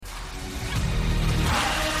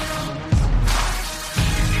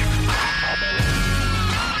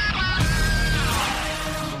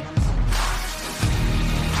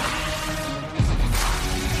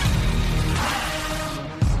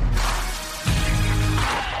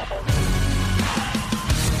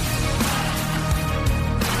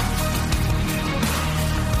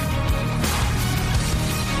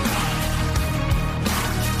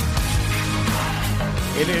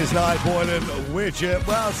It's Niall Boylan with you.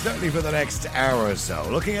 Well, certainly for the next hour or so.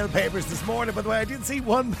 Looking at the papers this morning, by the way, I did see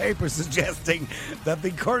one paper suggesting that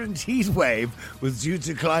the current heat wave was due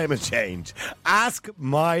to climate change. Ask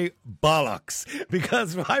my bollocks.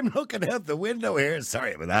 Because I'm looking out the window here.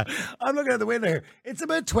 Sorry about that. I'm looking out the window here. It's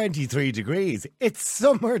about 23 degrees. It's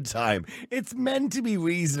summertime. It's meant to be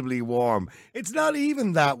reasonably warm. It's not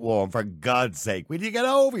even that warm, for God's sake. Will you get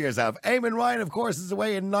over yourself? Eamon Ryan, of course, is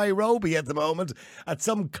away in Nairobi at the moment at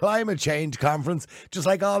some climate change conference, just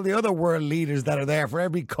like all the other world leaders that are there for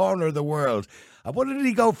every corner of the world. I wonder, did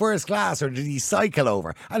he go first class or did he cycle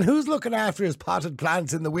over? And who's looking after his potted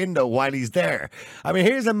plants in the window while he's there? I mean,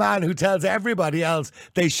 here's a man who tells everybody else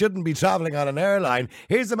they shouldn't be travelling on an airline.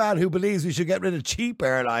 Here's a man who believes we should get rid of cheap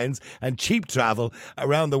airlines and cheap travel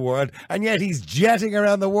around the world. And yet he's jetting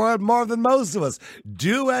around the world more than most of us.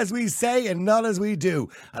 Do as we say and not as we do.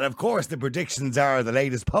 And of course, the predictions are, the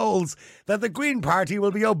latest polls, that the Green Party will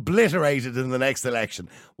be obliterated in the next election.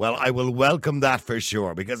 Well, I will welcome that for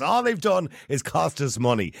sure, because all they've done is cost us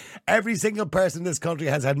money. Every single person in this country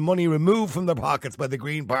has had money removed from their pockets by the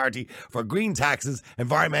Green Party for green taxes,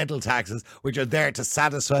 environmental taxes, which are there to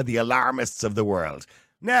satisfy the alarmists of the world.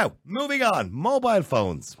 Now, moving on, mobile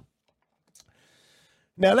phones.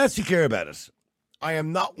 Now, let's be clear about it. I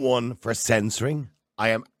am not one for censoring. I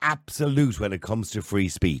am absolute when it comes to free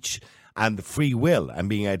speech and the free will and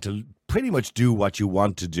being able to pretty much do what you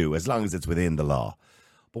want to do as long as it's within the law.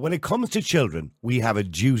 But when it comes to children, we have a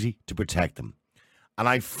duty to protect them. And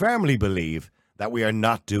I firmly believe that we are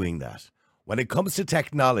not doing that. When it comes to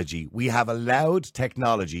technology, we have allowed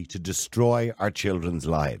technology to destroy our children's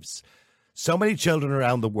lives. So many children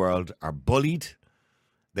around the world are bullied.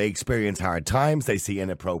 They experience hard times. They see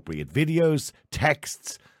inappropriate videos,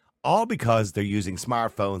 texts, all because they're using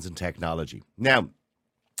smartphones and technology. Now,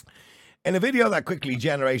 in a video that quickly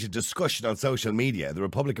generated discussion on social media, the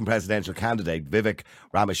Republican presidential candidate Vivek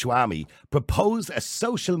Ramaswamy proposed a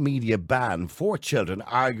social media ban for children,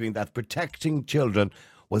 arguing that protecting children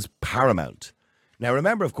was paramount. Now,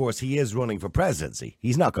 remember, of course, he is running for presidency.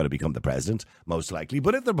 He's not going to become the president, most likely.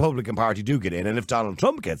 But if the Republican Party do get in, and if Donald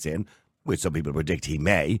Trump gets in, which some people predict he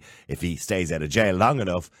may, if he stays out of jail long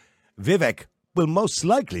enough, Vivek will most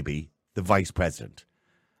likely be the vice president.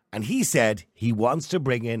 And he said he wants to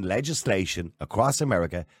bring in legislation across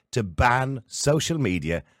America to ban social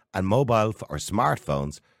media and mobile or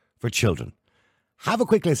smartphones for children. Have a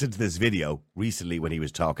quick listen to this video recently when he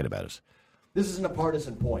was talking about it. This isn't a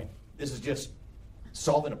partisan point. This is just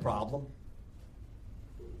solving a problem.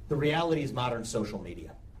 The reality is modern social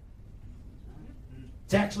media.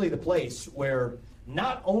 It's actually the place where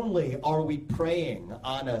not only are we preying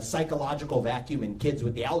on a psychological vacuum in kids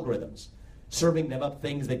with the algorithms, serving them up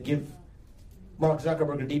things that give Mark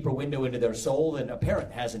Zuckerberg a deeper window into their soul than a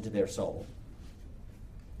parent has into their soul.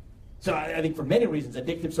 So I think for many reasons,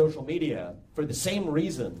 addictive social media, for the same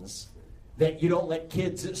reasons that you don't let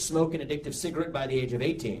kids smoke an addictive cigarette by the age of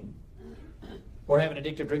 18 or have an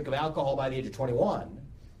addictive drink of alcohol by the age of 21,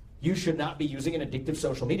 you should not be using an addictive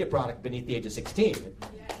social media product beneath the age of 16.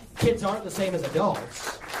 Yes. Kids aren't the same as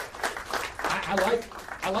adults.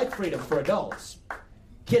 I like freedom for adults.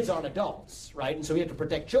 Kids aren't adults, right? And so we have to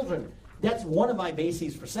protect children. That's one of my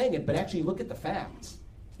bases for saying it, but actually look at the facts.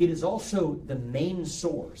 It is also the main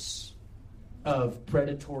source of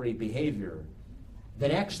predatory behavior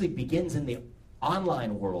that actually begins in the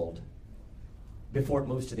online world before it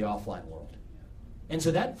moves to the offline world. And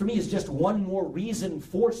so that, for me, is just one more reason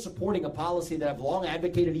for supporting a policy that I've long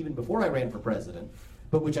advocated even before I ran for president,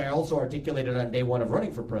 but which I also articulated on day one of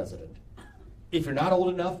running for president. If you're not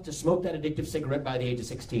old enough to smoke that addictive cigarette by the age of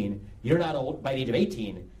 16, you're not old by the age of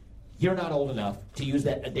 18, you're not old enough to use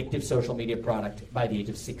that addictive social media product by the age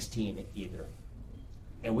of 16 either.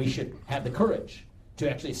 And we should have the courage to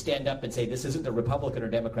actually stand up and say this isn't a Republican or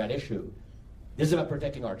Democrat issue. This is about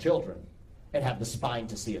protecting our children, and have the spine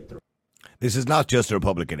to see it through. This is not just a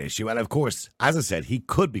Republican issue. And of course, as I said, he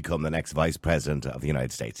could become the next vice president of the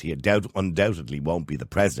United States. He undoubtedly won't be the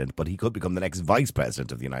president, but he could become the next vice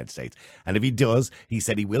president of the United States. And if he does, he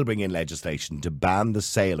said he will bring in legislation to ban the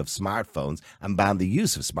sale of smartphones and ban the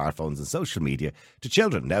use of smartphones and social media to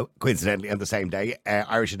children. Now, coincidentally, on the same day,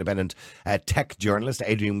 Irish independent tech journalist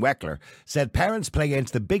Adrian Weckler said parents play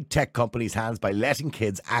into the big tech companies' hands by letting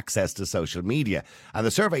kids access to social media. And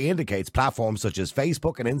the survey indicates platforms such as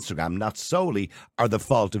Facebook and Instagram not solely are the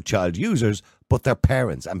fault of child users, but their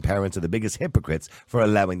parents, and parents are the biggest hypocrites for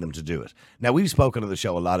allowing them to do it. Now, we've spoken on the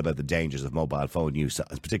show a lot about the dangers of mobile phone use,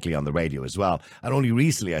 particularly on the radio as well. And only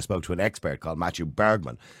recently I spoke to an expert called Matthew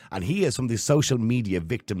Bergman, and he is from the Social Media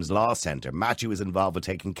Victims Law Centre. Matthew is involved with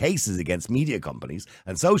taking cases against media companies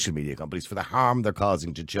and social media companies for the harm they're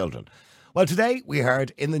causing to children. Well, today we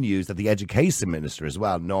heard in the news that the Education Minister as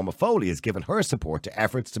well, Norma Foley, has given her support to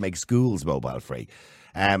efforts to make schools mobile free.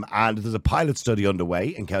 And there's a pilot study underway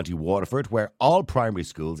in County Waterford where all primary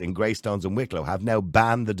schools in Greystones and Wicklow have now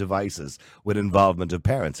banned the devices with involvement of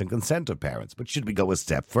parents and consent of parents. But should we go a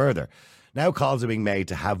step further? Now calls are being made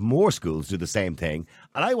to have more schools do the same thing.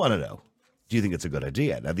 And I want to know, do you think it's a good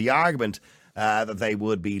idea? Now, the argument that they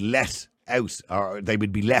would be let out, or they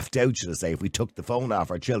would be left out, should I say, if we took the phone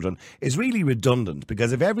off our children, is really redundant,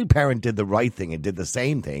 because if every parent did the right thing and did the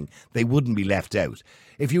same thing, they wouldn't be left out.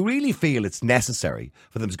 If you really feel it's necessary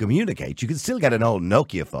for them to communicate, you can still get an old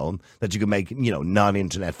Nokia phone that you can make,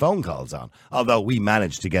 non-internet phone calls on, although we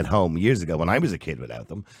managed to get home years ago when I was a kid without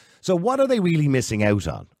them. So what are they really missing out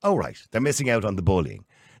on? Oh, right, they're missing out on the bullying.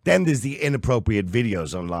 Then there's the inappropriate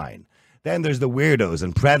videos online. Then there's the weirdos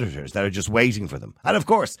and predators that are just waiting for them. And of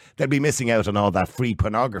course, they'd be missing out on all that free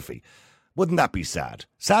pornography. Wouldn't that be sad?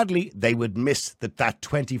 Sadly, they would miss that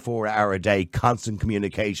 24-hour-a-day constant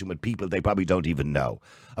communication with people they probably don't even know.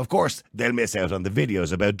 Of course, they'll miss out on the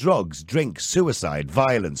videos about drugs, drink, suicide,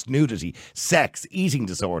 violence, nudity, sex, eating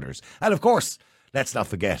disorders. And of course, let's not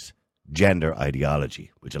forget gender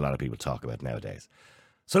ideology, which a lot of people talk about nowadays.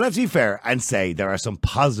 So let's be fair and say there are some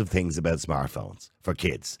positive things about smartphones for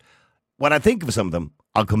kids. When I think of some of them,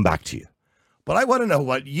 I'll come back to you. But I want to know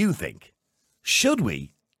what you think. Should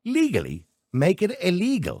we legally make it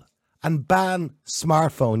illegal and ban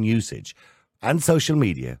smartphone usage and social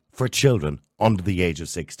media for children under the age of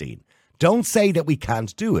 16? Don't say that we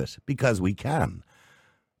can't do it, because we can.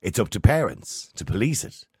 It's up to parents to police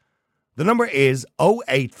it. The number is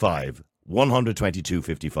 085 122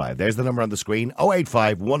 55. There's the number on the screen,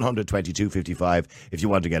 085 122 55, if you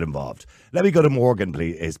want to get involved. Let me go to Morgan,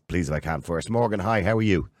 please if I can first. Morgan, hi, how are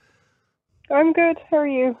you? I'm good. How are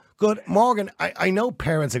you? Good. Morgan, I know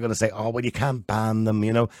parents are going to say, oh, well, you can't ban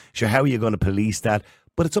them, Sure, how are you going to police that?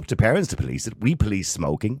 But it's up to parents to police it. We police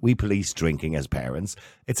smoking. We police drinking as parents.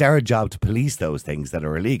 It's our job to police those things that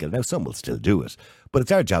are illegal. Now, some will still do it, but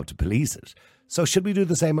it's our job to police it. So should we do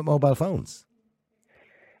the same with mobile phones?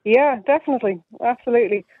 Yeah, definitely.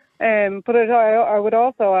 Absolutely. But I would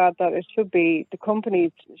also add that it should be, the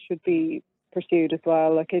companies should be pursued as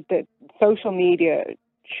well. Like social media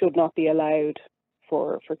should not be allowed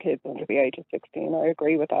for kids under the age of 16. I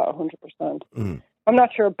agree with that 100%. Mm. I'm not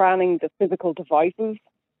sure banning the physical devices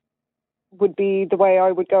would be the way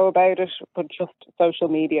I would go about it, but just social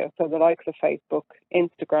media. So the likes of Facebook,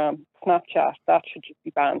 Instagram, Snapchat, that should just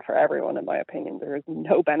be banned for everyone, in my opinion. There is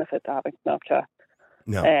no benefit to having Snapchat.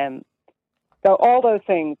 No. So all those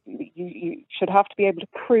things, you should have to be able to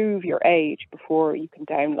prove your age before you can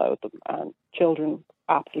download them. And children,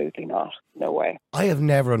 absolutely not. No way. I have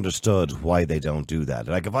never understood why they don't do that.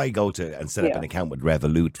 Like if I go to and set up an account with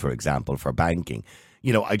Revolut, for example, for banking,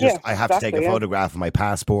 I have to take a photograph of my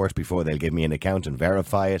passport before they'll give me an account and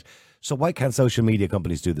verify it. So why can't social media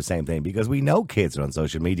companies do the same thing? Because we know kids are on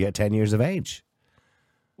social media at 10 years of age.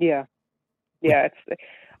 Yeah. Yeah,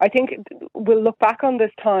 I think we'll look back on this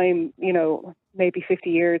time, maybe 50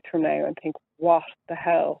 years from now and think, what the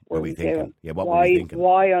hell were we doing? Yeah, what were we thinking?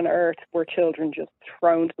 Why on earth were children just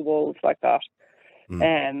thrown to the wolves like that?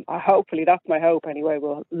 Hopefully, that's my hope anyway,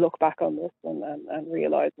 we'll look back on this and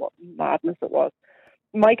realise what madness it was.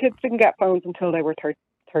 My kids didn't get phones until they were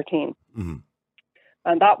 13. Mm-hmm.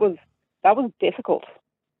 And that was difficult.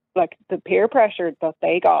 Like the peer pressure that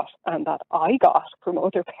they got and that I got from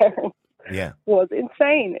other parents was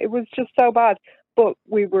insane. It was just so bad. But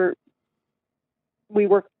we were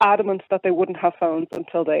adamant that they wouldn't have phones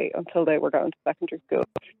until they were going to secondary school.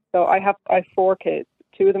 So I have 4 kids.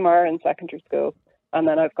 2 of them are in secondary school, and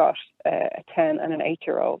then I've got a 10 and an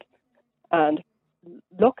 8-year-old. And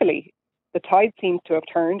luckily, the tide seems to have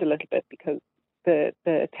turned a little bit, because the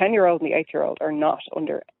 10-year-old and the 8-year-old are not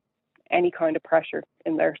under any kind of pressure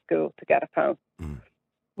in their school to get a phone. Mm.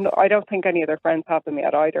 No, I don't think any of their friends have them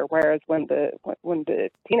yet either. Whereas when the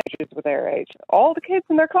teenagers were their age, all the kids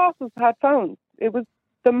in their classes had phones. It was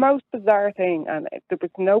the most bizarre thing, and there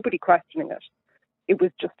was nobody questioning it. It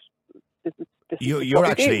was just, this is You're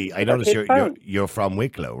actually, I noticed you're from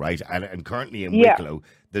Wicklow, right? And currently in Wicklow,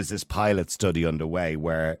 there's this pilot study underway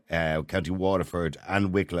where County Waterford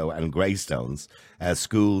and Wicklow and Greystones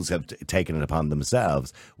schools have taken it upon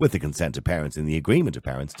themselves, with the consent of parents and the agreement of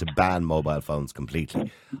parents, to ban mobile phones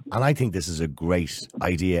completely. And I think this is a great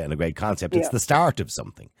idea and a great concept. It's the start of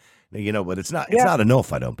something, but it's not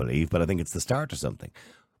enough, I don't believe, but I think it's the start of something.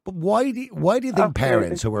 But why do you think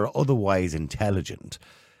parents who are otherwise intelligent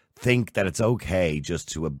think that it's okay just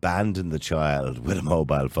to abandon the child with a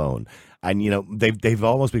mobile phone? And, they've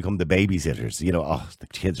almost become the babysitters. The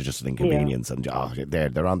kids are just an inconvenience, and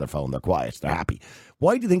they're on their phone, they're quiet, they're happy.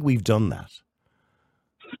 Why do you think we've done that?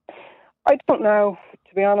 I don't know,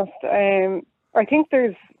 to be honest. I think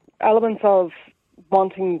there's elements of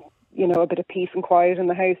wanting, a bit of peace and quiet in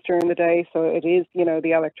the house during the day. So it is,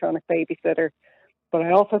 the electronic babysitter. But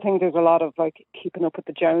I also think there's a lot of keeping up with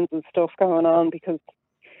the Joneses stuff going on, because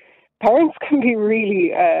parents can be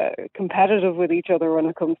really competitive with each other when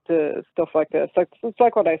it comes to stuff like this. It's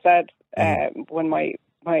like what I said when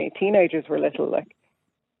my teenagers were little.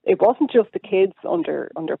 It wasn't just the kids under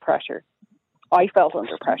pressure. I felt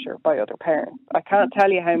under pressure by other parents. I can't tell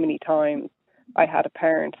you how many times I had a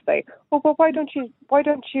parent say, "Oh, but why don't you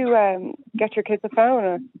get your kids a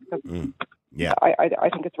phone?" Yeah, I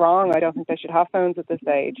think it's wrong. I don't think they should have phones at this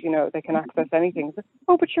age. They can access anything.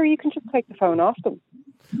 Oh, but sure, you can just take the phone off them.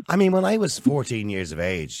 I mean, when I was 14 years of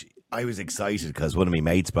age, I was excited because one of my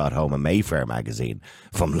mates brought home a Mayfair magazine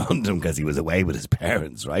from London because he was away with his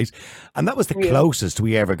parents, right? And that was the closest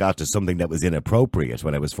we ever got to something that was inappropriate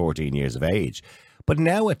when I was 14 years of age. But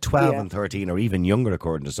now at 12 and 13, or even younger,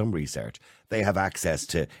 according to some research, they have access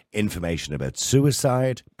to information about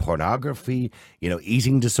suicide, pornography,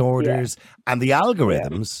 eating disorders, and the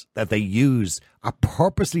algorithms that they use are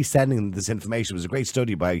purposely sending them this information. It was a great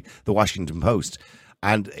study by the Washington Post.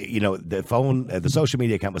 And, the social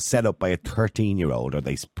media account was set up by a 13-year-old, or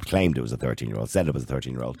they claimed it was a 13-year-old, set up as a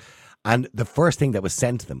 13-year-old. And the first thing that was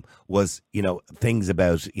sent to them was, things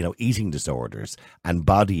about, eating disorders and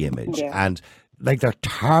body image. And they're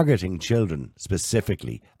targeting children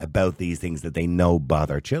specifically about these things that they know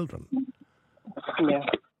bother children. Yeah.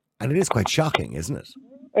 And it is quite shocking, isn't it?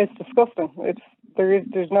 It's disgusting.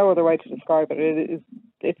 There's no other way to describe it.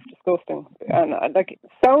 It's disgusting. And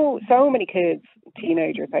so many kids,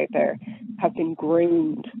 teenagers out there, have been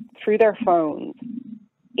groomed through their phones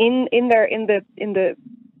in the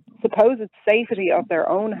supposed safety of their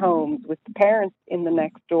own homes, with the parents in the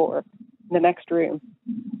next door, in the next room,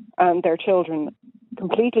 and their children,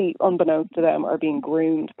 completely unbeknownst to them, are being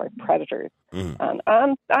groomed by predators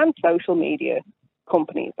and social media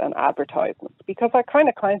companies and advertisements, because I kind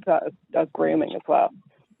of claim that as grooming as well,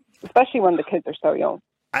 especially when the kids are so young.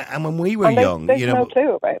 And when we were young, they know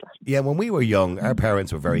too about it. Yeah, when we were young, our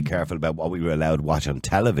parents were very careful about what we were allowed to watch on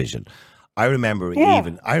television. I remember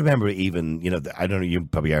even, I don't know, you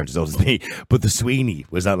probably aren't as old as me, but The Sweeney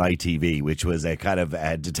was on ITV, which was a kind of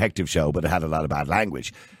a detective show, but it had a lot of bad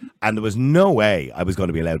language. And there was no way I was going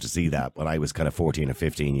to be allowed to see that when I was kind of 14 or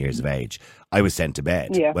 15 years of age. I was sent to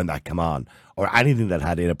bed when that came on, or anything that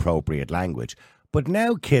had inappropriate language. But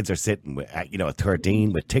now kids are sitting with, at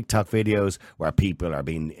 13 with TikTok videos where people are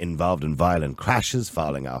being involved in violent crashes,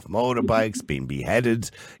 falling off motorbikes, being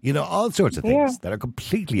beheaded, all sorts of things that are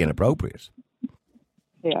completely inappropriate.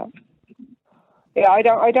 Yeah. Yeah, I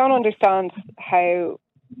don't understand how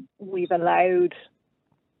we've allowed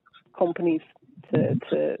companies to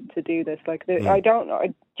do this.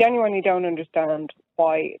 I genuinely don't understand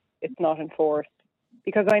why it's not enforced,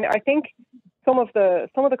 because I think some of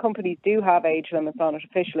the companies do have age limits on it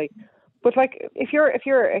officially, but if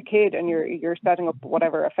you're a kid and you're setting up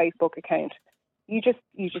whatever, a Facebook account, you just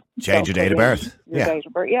change your date of birth. Date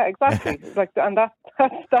of birth. Yeah, exactly. And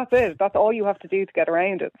that's it. That's all you have to do to get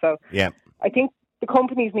around it. So I think the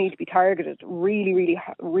companies need to be targeted, really, really,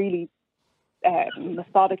 really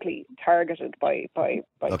methodically targeted by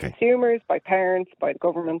consumers, by parents, by the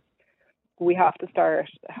government. We have to start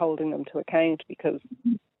holding them to account, because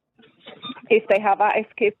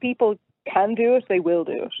if people can do it, they will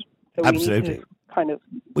do it. So absolutely. We need to kind of.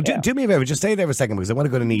 Well, do me a favor, just stay there for a second, because I want to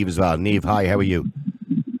go to Niamh as well. Niamh, hi, how are you?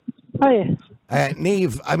 Hi.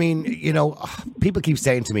 Niamh, I mean, people keep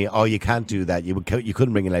saying to me, "Oh, you can't do that. You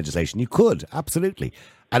couldn't bring in legislation." You could, absolutely,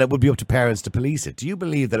 and it would be up to parents to police it. Do you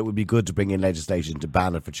believe that it would be good to bring in legislation to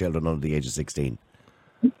ban it for children under the age of 16?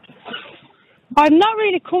 I'm not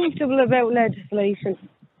really comfortable about legislation,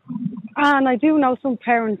 and I do know some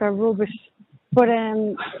parents are rubbish, but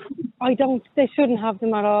they shouldn't have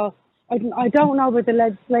them at all. I don't know about the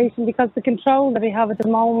legislation, because the control that they have at the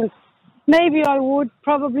moment, maybe I would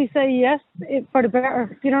probably say yes, for the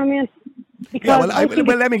better, you know what I mean? Yeah, well,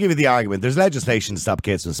 let me give you the argument. There's legislation to stop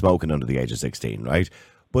kids from smoking under the age of 16, right?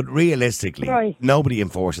 But realistically, nobody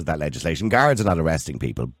enforces that legislation. Guards are not arresting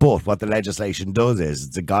people. But what the legislation does is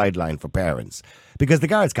it's a guideline for parents. Because the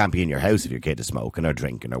guards can't be in your house if your kid is smoking or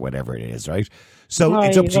drinking or whatever it is, right? So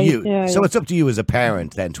it's up to you. So it's up to you as a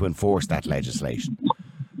parent then to enforce that legislation.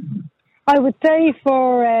 I would say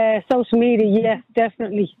for social media, yes,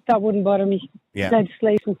 definitely. That wouldn't bother me. Yeah.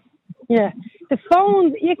 Legislation. Yeah. The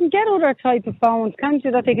phones, you can get other type of phones, can't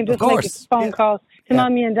you? That they can just make a phone call to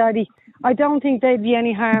mommy and daddy. I don't think there'd be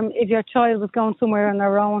any harm if your child was going somewhere on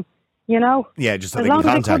their own, you know? Yeah, just so as they long can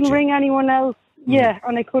as contact they couldn't you. ring anyone else,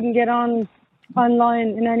 and they couldn't get online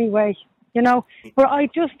in any way, you know? But I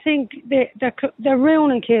just think they're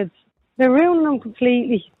ruining kids. They're ruining them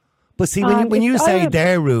completely. But see, when you say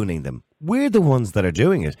they're ruining them, we're the ones that are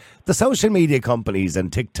doing it. The social media companies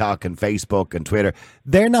and TikTok and Facebook and Twitter,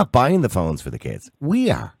 they're not buying the phones for the kids.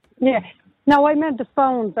 We are. Yeah. No, I meant the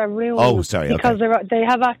phones are ruining them. Oh, sorry. Because they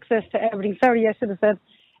have access to everything. Sorry, I should have said.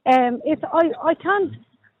 I can't.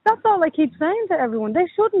 That's all I keep saying to everyone. They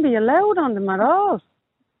shouldn't be allowed on them at all.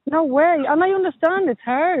 No way. And I understand it's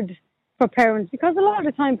hard for parents because a lot of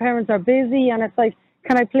the time parents are busy and it's like,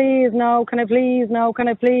 can I please? No. Can I please? No. Can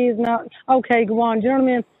I please? No. Okay, go on. Do you know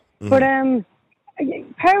what I mean? But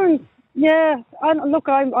parents,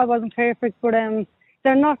 I wasn't perfect, but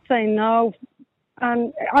they're not saying no.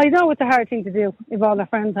 And I know it's a hard thing to do if all their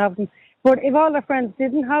friends have them. But if all their friends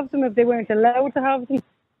didn't have them, if they weren't allowed to have them,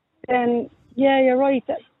 then, you're right.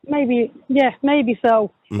 Maybe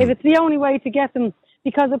so. If it's the only way to get them,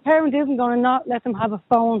 because a parent isn't going to not let them have a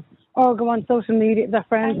phone or go on social media if their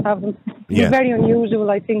friends have them. It's very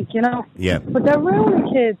unusual, I think, you know. Yeah. But they're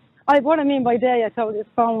ruining kids. What I mean by I told you, it's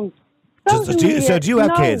phones. So do you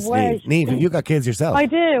have kids, Niamh? Have you got kids yourself? I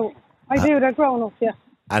do. They're grown up, yeah.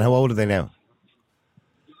 And how old are they now?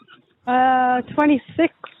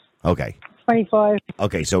 26. Okay. 25.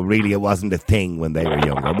 Okay, so really it wasn't a thing when they were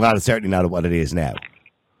younger. Well, it's certainly not what it is now.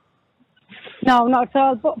 No, not at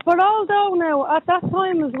all. But although now, at that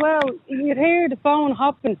time as well, you'd hear the phone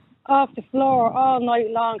hopping off the floor all night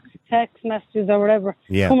long, text messages or whatever,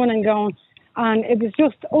 coming and going. And it was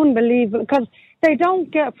just unbelievable because they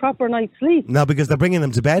don't get a proper night's sleep. No, because they're bringing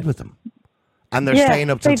them to bed with them. And they're staying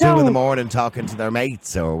up till 2 in the morning talking to their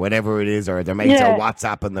mates or whatever it is, or their mates are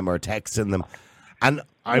WhatsApping them or texting them. And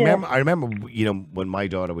I remember, you know, when my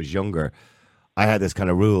daughter was younger, I had this kind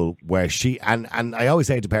of rule where she, and I always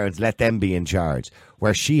say to parents, let them be in charge,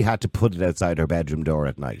 where she had to put it outside her bedroom door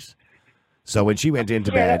at night. So when she went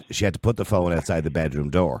into bed, she had to put the phone outside the bedroom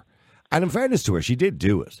door. And in fairness to her, she did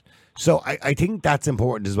do it. So I think that's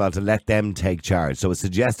important as well, to let them take charge. So it's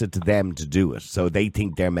suggested to them to do it. So they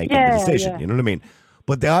think they're making the decision. You know what I mean?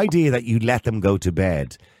 But the idea that you let them go to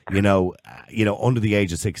bed, you know, under the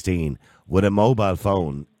age of 16 with a mobile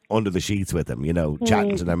phone under the sheets with them, you know,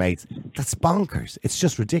 chatting to their mates, that's bonkers. It's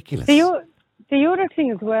just ridiculous. The other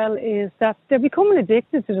thing as well is that they're becoming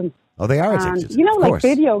addicted to them. Oh, they are addicted. You know, like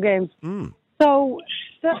video games. So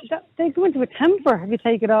they go into a temper if you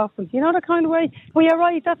take it off them. You know, that kind of way. Well, you're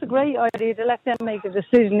right. That's a great idea to let them make the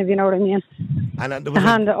decision, if you know what I mean. And to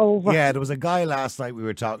hand it over. Yeah, there was a guy last night we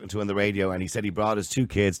were talking to on the radio, and he said he brought his 2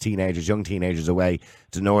 kids, young teenagers, away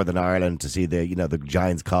to Northern Ireland to see the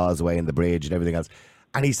Giant's Causeway and the bridge and everything else.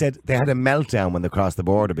 And he said they had a meltdown when they crossed the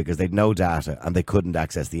border because they'd no data and they couldn't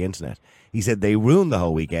access the internet. He said they ruined the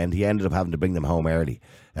whole weekend. He ended up having to bring them home early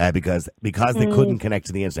because they couldn't connect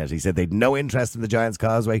to the internet. He said they'd no interest in the Giant's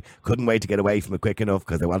Causeway, couldn't wait to get away from it quick enough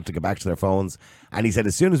because they wanted to get back to their phones. And he said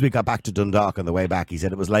as soon as we got back to Dundalk on the way back, he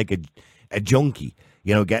said it was like a junkie,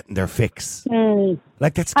 you know, getting their fix.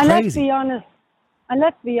 Like, that's crazy. And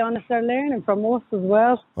let's be honest, they're learning from us as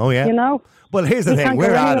well. Oh, yeah. You know? Well, here's the thing.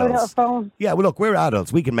 We're adults. Yeah, well, look, we're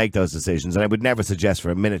adults. We can make those decisions. And I would never suggest for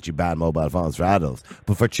a minute you ban mobile phones for adults.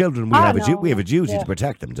 But for children, we have a duty to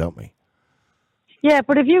protect them, don't we? Yeah,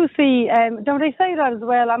 but if you see, don't they say that as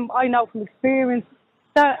well? I know from experience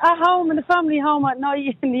that at home, in the family home at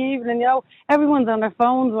night, in the evening, you know, everyone's on their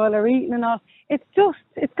phones while they're eating and all.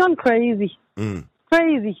 It's gone crazy.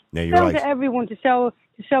 Crazy. Yeah, you're right. To everyone to show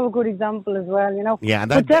a good example as well, you know. Yeah,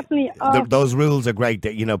 and those rules are great.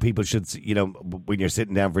 That, you know, people should, you know, when you're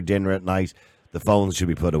sitting down for dinner at night, the phones should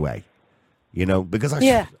be put away. You know, because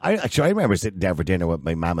I remember sitting down for dinner with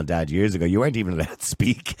my mum and dad years ago. You weren't even allowed to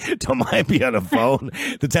speak. Don't mind me on a phone.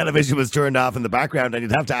 The television was turned off in the background, and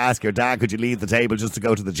you'd have to ask your dad, could you leave the table just to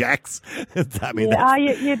go to the Jacks? I mean,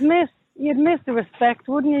 you'd miss the respect,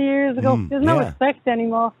 wouldn't you? Years ago, there's no respect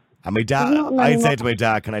anymore. And my dad, I'd say to my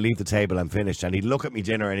dad, can I leave the table? I'm finished. And he'd look at me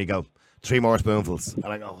dinner and he'd go, 3 more spoonfuls. And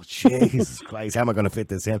I go, oh, Jesus Christ, how am I going to fit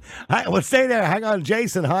this in? Well, stay there. Hang on.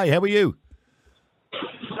 Jason, hi, how are you?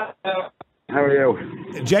 How are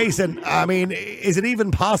you? Jason, I mean, is it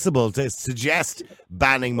even possible to suggest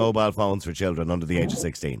banning mobile phones for children under the age of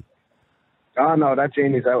 16? Oh, no, that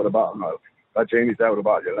genie's out of the bottle, no. That genie's out of the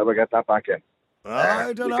bottle. You'll never get that back in.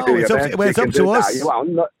 I don't You know. can do It's your up, best. well, it's You up can to do us. that. You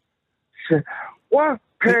won't. What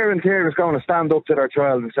parent here is going to stand up to their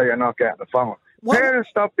child and say you're not getting the phone? What? Parents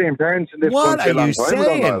stop being parents in this What country are a long you time ago now.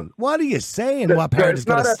 saying? What are you saying? What parent is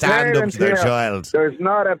There's going to not a stand up parent to their here. child?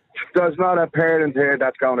 There's not a parent here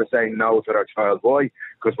that's going to say no to their child. Why?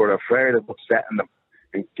 Because we're afraid of upsetting them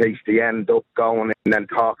in case they end up going and then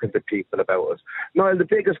talking to people about us. No, the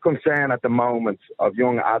biggest concern at the moment of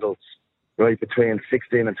young adults, right, between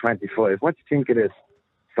 16 and 25, what do you think it is?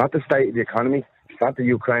 It's not the state of the economy. It's not the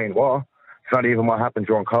Ukraine war. It's not even what happened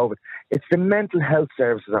during COVID. It's the mental health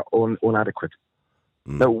services are inadequate.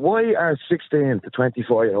 Now, why are 16 to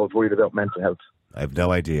 25-year-olds worried about mental health? I have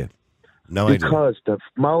no idea. No idea. Because the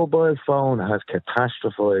mobile phone has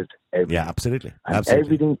catastrophized everything. Yeah, absolutely. And Absolutely.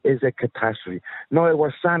 everything is a catastrophe. No,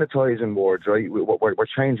 we're sanitizing words, right? We're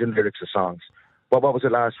changing lyrics of songs. What was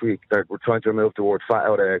it last week? That we're trying to remove the word fat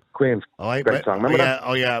out of Queen's great song. Remember that?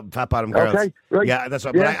 Oh, yeah, Fat Bottom Girls. Okay, right. Yeah, that's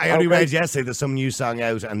right. Yeah, but I only okay. read yesterday there's some new song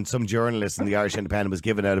out and some journalist in the Irish Independent was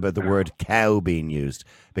giving out about the word cow being used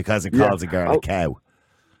because it calls a girl a cow.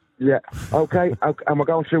 Yeah, okay. And we're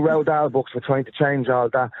going through Roald Dahl books. We're trying to change all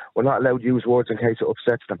that. We're not allowed to use words in case it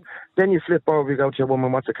upsets them. Then you flip over, you go to a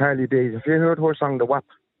woman, what's a Carly B? Have you heard her song, The WAP?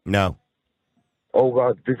 No. Oh,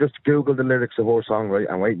 God, you just Google the lyrics of her song, right,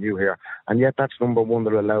 and wait you hear. And yet that's number one,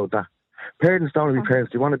 they're allowed that. Parents don't be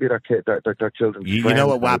parents. They want to be their kid, their children's You friends. know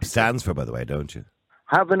what WAP stands for, by the way, don't you?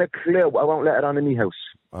 Having a clue. I won't let it on in my house.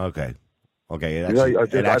 Okay. Okay, it You know, actually,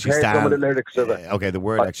 I've it actually heard some of stands... the lyrics of it. Okay, the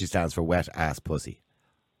word actually stands for wet ass pussy.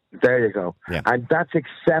 There you go. Yeah. And that's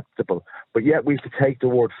acceptable. But yet we have to take the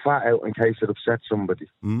word fat out in case it upsets somebody.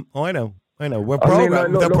 Oh, I know. We're I mean, they're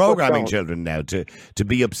look what's programming going. children now to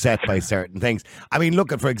be upset by certain things. I mean,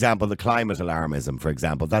 look at, for example, the climate alarmism, for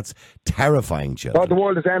example. That's terrifying children. Oh, the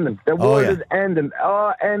world is ending. The world is ending.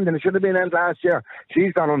 Oh, ending. It should have been end last year.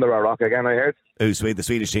 She's gone under a rock again, I heard. Who's the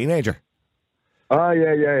Swedish teenager? Oh,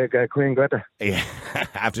 yeah, Queen Greta. Yeah,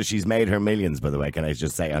 after she's made her millions, by the way, can I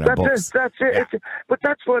just say, on her books. That's it. Yeah. But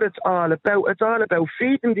that's what it's all about. It's all about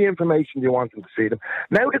feeding the information you want them to feed them.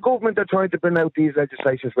 Now the government are trying to bring out these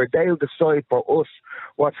legislations where they'll decide for us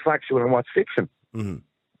what's factual and what's fiction.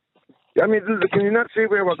 Mm-hmm. I mean, can you not see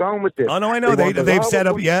where we're going with this? Oh, no, I know. They've set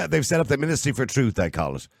up, the they've set up the Ministry for Truth, I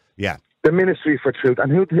call it. Yeah. Ministry for Truth.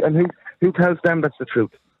 And who tells them that's the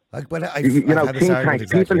truth? Like, well, Think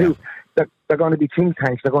tanks. People who they're going to be think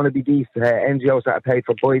tanks. They're going to be these NGOs that are paid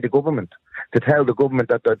for by the government to tell the government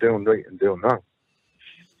that they're doing right and doing wrong.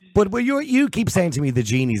 But you keep saying to me the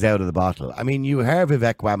genie's out of the bottle. I mean, you heard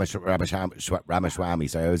Vivek Ramaswamy.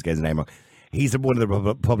 Sorry, I always get his name wrong. He's one of the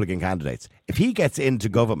Republican candidates. If he gets into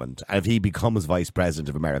government and if he becomes vice president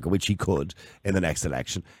of America, which he could in the next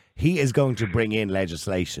election, he is going to bring in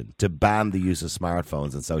legislation to ban the use of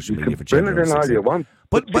smartphones and social media for children. Bring it in all you want.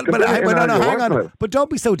 But hang on. But don't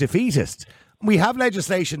be so defeatist. We have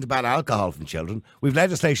legislation to ban alcohol from children. We've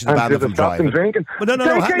legislation to ban them from driving. Drinking. But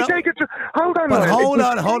hold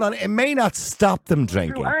on. It may not stop them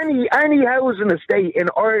drinking. Any housing estate in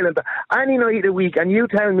Ireland, any night of the week, and you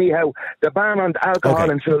tell me how the ban on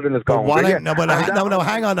alcohol in children is going.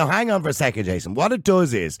 Hang on for a second, Jason. What it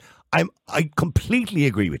does is, I completely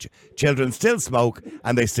agree with you. Children still smoke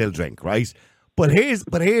and they still drink, right? But here's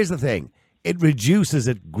the thing. It reduces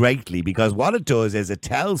it greatly because what it does is it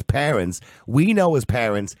tells parents, we know as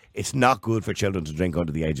parents, it's not good for children to drink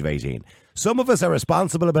under the age of 18. Some of us are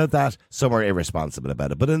responsible about that, some are irresponsible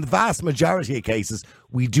about it. But in the vast majority of cases,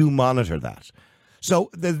 we do monitor that.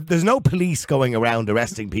 So there's no police going around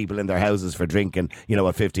arresting people in their houses for drinking,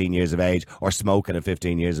 at 15 years of age or smoking at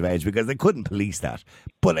 15 years of age because they couldn't police that.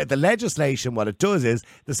 But the legislation, what it does is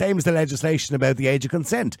the same as the legislation about the age of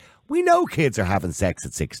consent. We know kids are having sex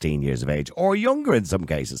at 16 years of age or younger in some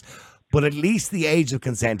cases, but at least the age of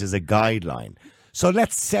consent is a guideline. So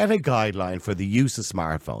let's set a guideline for the use of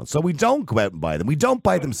smartphones. So we don't go out and buy them. We don't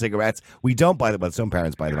buy them cigarettes. We don't buy them, well, some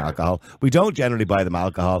parents buy them alcohol. We don't generally buy them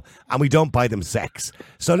alcohol. And we don't buy them sex.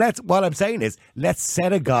 So what I'm saying is, let's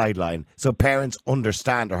set a guideline so parents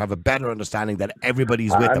understand or have a better understanding that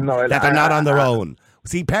everybody's with them, that they're not on their own.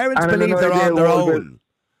 See, parents believe they're on their own.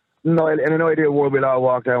 No, in an ideal world, we'll all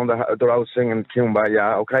walk down the road singing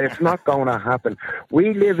Kumbaya, okay? It's not going to happen.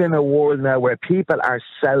 We live in a world now where people are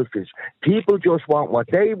selfish. People just want what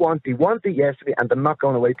they want. They want it yesterday, and they're not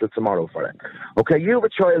going to wait till tomorrow for it. Okay, you have a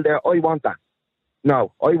child there, I want that.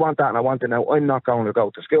 No, I want that, and I want it now. I'm not going to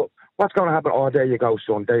go to school. What's going to happen? Oh, there you go,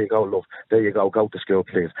 son. There you go, love. There you go. Go to school,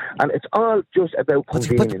 please. And it's all just about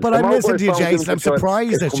convenience. But I'm listening to you, Jason. I'm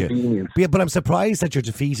surprised at you. But I'm surprised at your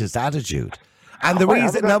defeatist attitude. And the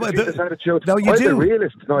reason, you do.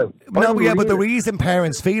 Realist, no, but the reason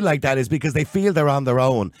parents feel like that is because they feel they're on their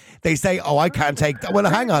own. They say, "Oh, I can't take." Well,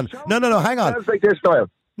 hang on, no, hang on. Sounds like this style.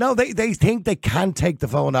 No, they think they can't take the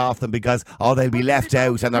phone off them because they'll be left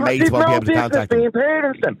out and their mates won't be able to contact them. Being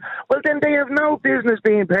parents, then. Well, then they have no business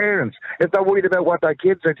being parents if they're worried about what their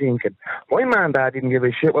kids are thinking. My man and dad didn't give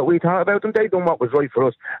a shit what we thought about them. They done what was right for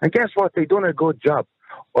us, and guess what? They done a good job.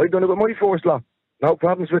 I done it with my first lot. No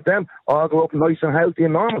problems with them. All grew up nice and healthy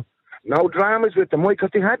and normal. No dramas with them. Why?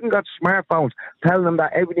 Because they hadn't got smartphones telling them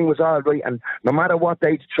that everything was all right, and no matter what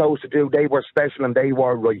they chose to do, they were special and they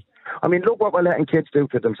were right. I mean, look what we're letting kids do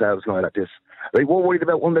to themselves now like this. Right, we're worried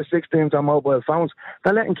about under 16s on mobile phones.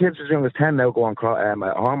 They're letting kids as young as 10 now go on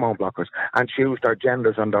hormone blockers and choose their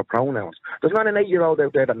genders and their pronouns. There's not an 8-year-old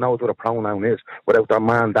out there that knows what a pronoun is without their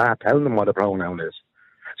man and dad telling them what a pronoun is.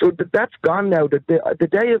 So that's gone now. The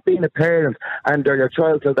day of being a parent and they're your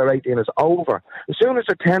child till they're 18 is over. As soon as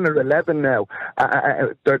they're 10 or 11 now,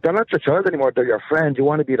 they're not your child anymore. They're your friend. You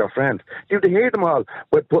want to be their friend. You hear them all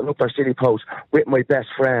with putting up their silly posts with my best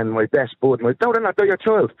friend, my best bud. No, they're not. They're your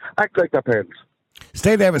child. Act like their parents.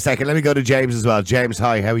 Stay there for a second. Let me go to James as well. James,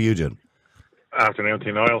 hi. How are you doing? Afternoon to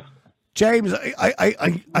you, Niall. James,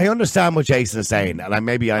 I understand what Jason is saying, and I'm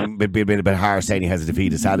being a bit harsh saying he has a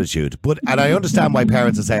defeatist attitude. And I understand why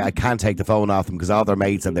parents will say I can't take the phone off them because all their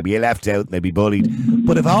mates and they'll be left out and they'll be bullied.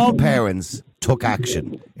 But if all parents took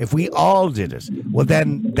action, if we all did it, well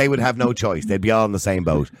then they would have no choice. They'd be all in the same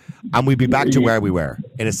boat, and we'd be back to where we were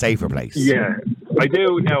in a safer place. Yeah, I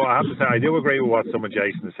do. Now I have to say I do agree with what some of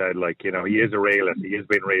Jason said. Like, you know, he is a realist. He is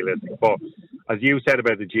being realistic, but as you said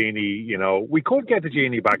about the genie, you know, we could get the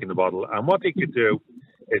genie back in the bottle, and what they could do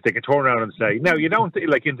is they could turn around and say, no, you don't,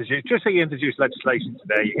 like, just say you introduce legislation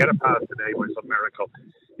today, you get it passed today by some miracle.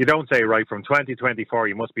 You don't say, right, from 2024,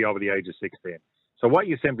 you must be over the age of 16. So what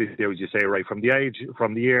you simply do is you say, right, from the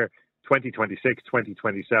year 2026,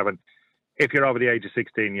 2027, if you're over the age of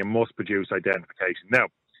 16, you must produce identification. Now,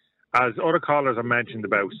 as other callers have mentioned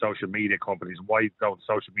about social media companies, why don't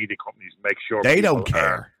social media companies make sure they don't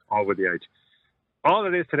care over the age? All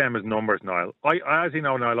it is to them is numbers, Niall. As you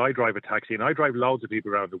know, Niall, I drive a taxi and I drive loads of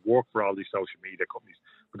people around to work for all these social media companies.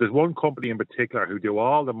 But there's one company in particular who do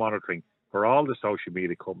all the monitoring for all the social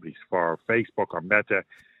media companies, for Facebook or Meta,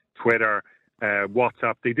 Twitter,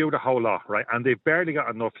 WhatsApp. They do the whole lot, right? And they've barely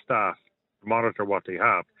got enough staff to monitor what they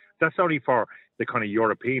have. That's only for the kind of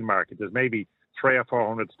European market. There's maybe 300 or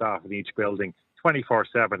 400 staff in each building,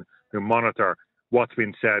 24/7, who monitor what's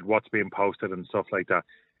been said, what's being posted and stuff like that.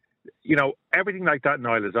 You know, everything like that,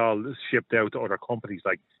 Niall, is all shipped out to other companies.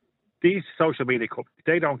 Like these social media companies,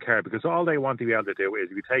 they don't care because all they want to be able to do is,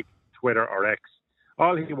 if you take Twitter or X,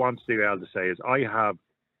 all he wants to be able to say is, I have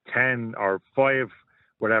 10 or 5,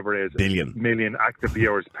 whatever it is, million active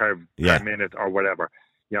viewers per minute or whatever.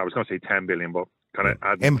 Yeah, I was going to say 10 billion, but kind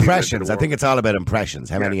of impressions. I think it's all about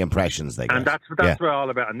impressions. How many impressions they get, and that's what it's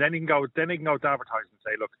all about. And then you can go to advertising and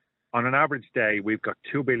say, look, on an average day, we've got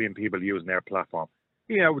 2 billion people using their platform.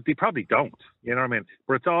 You know, they probably don't, you know what I mean?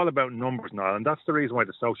 But it's all about numbers now, and that's the reason why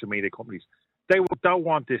the social media companies, they don't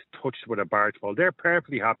want this touched with a barge pole. They're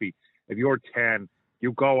perfectly happy if you're 10,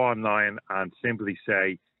 you go online and simply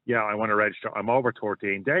say, yeah, I want to register. I'm over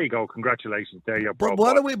 13. There you go. Congratulations. There you go. But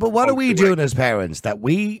what are we doing as parents? That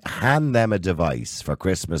we hand them a device for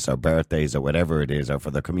Christmas or birthdays or whatever it is, or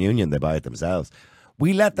for their communion, they buy it themselves.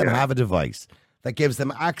 We let them have a device that gives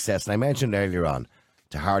them access, and I mentioned earlier on,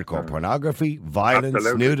 to hardcore pornography, violence,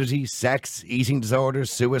 nudity, sex, eating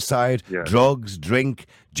disorders, suicide, drugs, drink,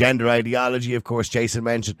 gender ideology, of course, Jason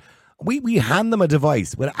mentioned. We hand them a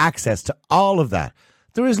device with access to all of that.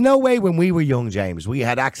 There is no way when we were young, James, we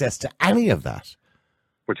had access to any of that.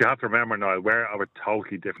 But you have to remember, Niall, we're of a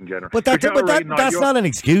totally different generation. But that's not an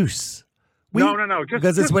excuse. No.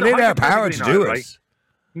 Because it's within our power to do it. Right?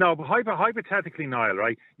 No, but hypothetically, Niall,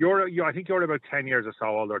 right? I think you're about 10 years or so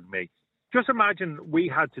older than me. Just imagine we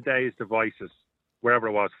had today's devices, wherever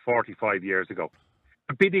it was, 45 years ago.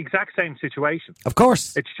 It'd be the exact same situation. Of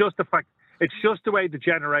course. It's just the fact. It's just the way the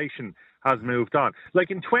generation has moved on.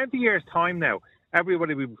 Like in 20 years' time now,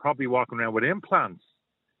 everybody will be probably walking around with implants.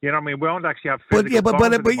 You know what I mean? We don't actually have physical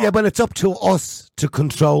but it's up to us to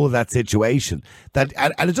control that situation. And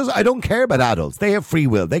it does. I don't care about adults. They have free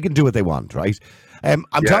will. They can do what they want, right? I'm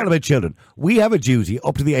talking about children. We have a duty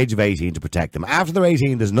up to the age of 18 to protect them. After they're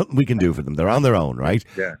 18, there's nothing we can do for them. They're on their own, right?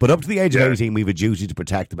 Yeah. But up to the age of 18, we have a duty to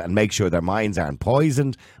protect them and make sure their minds aren't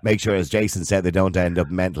poisoned, make sure, as Jason said, they don't end up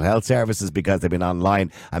in mental health services because they've been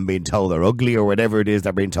online and being told they're ugly or whatever it is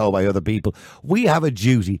they're being told by other people. We have a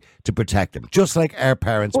duty to protect them, just like our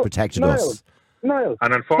parents protected us. Niall.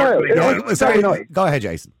 And unfortunately, Go ahead,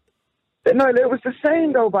 Jason. No, it was the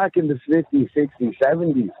same though back in the 50s, 60s,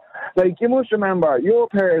 70s. Like, you must remember, your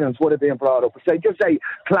parents would have been brought up with, say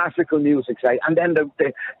classical music, and then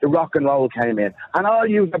the rock and roll came in. And all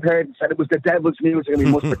you the parents said it was the devil's music and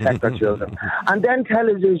we must protect our children. And then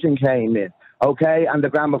television came in, okay, and the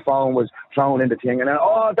gramophone was thrown in the thing. And then,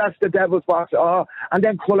 that's the devil's box. And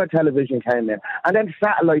then colour television came in. And then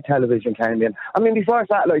satellite television came in. I mean, before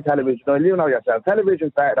satellite television, you know yourself,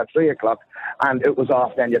 television started at 3 o'clock and it was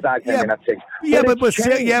off then. Your dad came in at 6.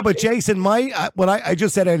 But Jason, what I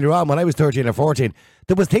just said earlier on, when I was 13 or 14,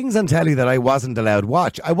 there was things on telly that I wasn't allowed to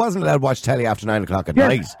watch. I wasn't allowed to watch telly after 9 o'clock at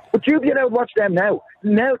night. But you'd be allowed to watch them now.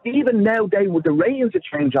 Even now, the ratings would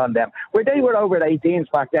change on them. Where they were over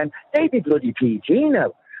 18s back then, they'd be bloody PG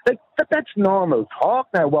now. Like, that's normal talk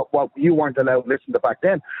now, what you weren't allowed to listen to back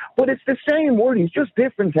then. But it's the same worries, just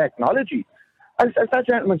different technology. As that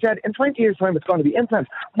gentleman said, in 20 years' time, it's going to be implants.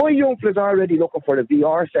 My young fella's already looking for the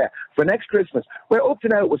VR set for next Christmas. Where up to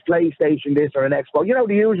now it was PlayStation this or an Xbox,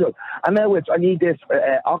 the usual. And now it's, I need this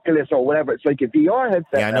Oculus or whatever. It's like a VR headset.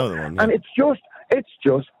 Yeah, I know the one. Yeah. And it's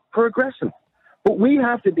just progressing. But we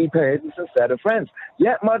have to be parents instead of friends.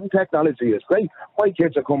 Yeah, modern technology is great. My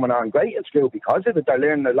kids are coming on great in school because of it. They're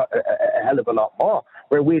learning a hell of a lot more.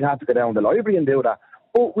 Where we'd have to go down to the library and do that.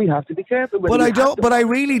 But we have to be careful. But I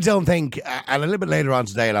really don't think, and a little bit later on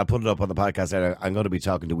today, and I'll put it up on the podcast later, I'm going to be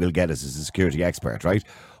talking to Will Geddes, who's a security expert, right?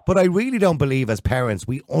 But I really don't believe as parents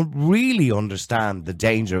we really understand the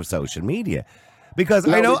danger of social media. Because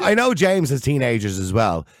I know James has teenagers as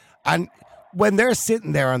well. And when they're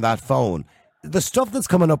sitting there on that phone, the stuff that's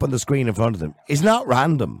coming up on the screen in front of them is not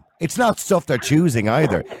random. It's not stuff they're choosing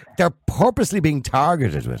either. They're purposely being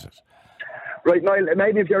targeted with it. Right, Niall,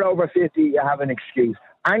 maybe if you're over 50, you have an excuse.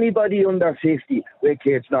 Anybody under 50 with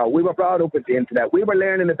kids now, we were brought up with the internet. We were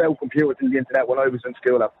learning about computers and the internet when I was in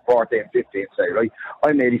school at 14, 15, say, right?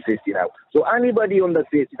 I'm nearly 50 now. So anybody under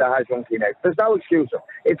 50 that has young teenagers, there's no excuse.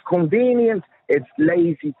 It's convenient, it's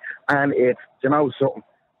lazy, and it's, something.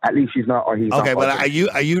 At least she's not, or he's not. Okay, well, are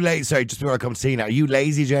you lazy? Sorry, just before I come to Tina, are you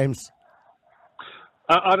lazy, James?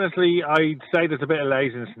 Honestly, I'd say there's a bit of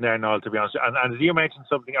laziness in there, Noel, to be honest. And as you mentioned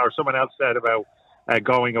something, or someone else said about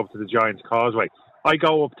going up to the Giants Causeway, I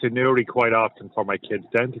go up to Newry quite often for my kids'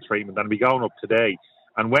 dental treatment, and I'll be going up today.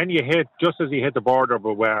 And when you just as you hit the border of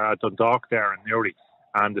where at Dundalk there in Newry,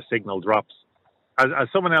 and the signal drops, as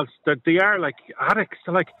someone else, they are like addicts.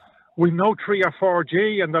 They're like, we know 3 or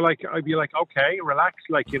 4G, and they're like, I'd be like, okay, relax,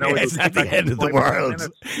 it's not the end of the world.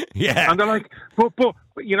 Yeah, and they're like, but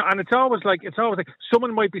and it's always like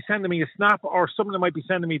someone might be sending me a snap, or someone might be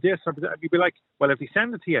sending me this, or you'd be like, well, if they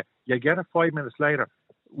send it to you, you get it 5 minutes later,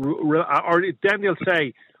 or then they'll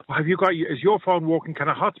say, have you got? Is your phone working? Can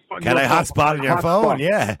I hotspot? Can I hotspot on your phone?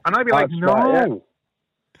 Yeah, and I'd be like, no.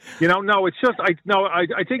 No, it's just, I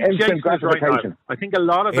think Jason is right now. I think a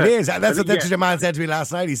lot of it is. That's what your man said to me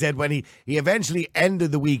last night. He said when he eventually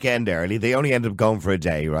ended the weekend early, they only ended up going for a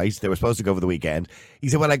day, right? They were supposed to go for the weekend. He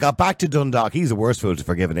said, when I got back to Dundalk, he's the worst fool to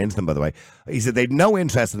forgive an instant, by the way. He said they'd no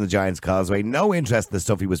interest in the Giants Causeway, no interest in the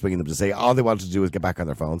stuff he was bringing them to say. All they wanted to do was get back on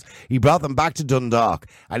their phones. He brought them back to Dundalk,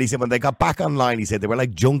 and he said when they got back online, he said they were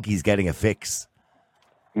like junkies getting a fix.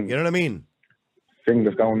 You know what I mean?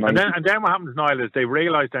 Fingers going. And then what happens, Niall, is they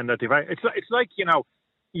realise then that it's like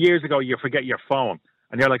years ago you forget your phone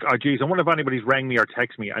and you're like, oh geez, I wonder if anybody's rang me or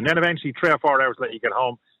text me, and then eventually 3 or 4 hours later you get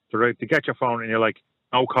home to get your phone and you're like,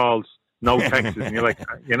 no calls, no texts, and you're like,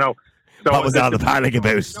 So what was all the panic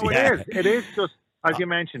about? No, it is just as you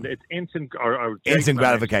mentioned, it's instant or instant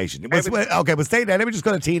gratification. Okay, but stay there. Let me just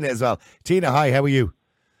go to Tina as well. Tina, hi, how are you?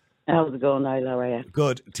 How's it going, Niall? How are you?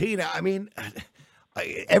 Good, Tina. I mean,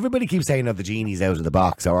 everybody keeps saying that the genie's out of the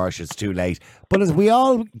box or it's too late. But as we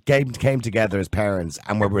all came together as parents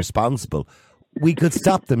and were responsible, we could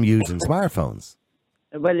stop them using smartphones.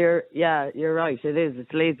 Well, you're right. It is.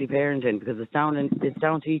 It's lazy parenting because it's down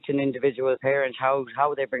to each an individual parent how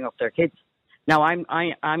they bring up their kids. Now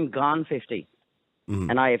I'm gone 50,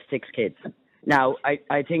 and I have 6 kids. Now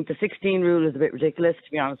I think the 16 rule is a bit ridiculous,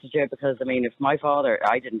 to be honest with you, because I mean, if my father,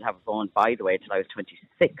 I didn't have a phone, by the way, till I was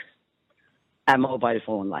 26. A mobile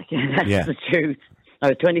phone, that's the truth. I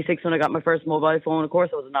was 26 when I got my first mobile phone. Of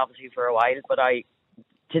course, I was a novelty for a while, but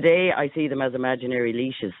today I see them as imaginary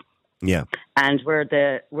leashes. Yeah. And where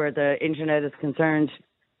the internet is concerned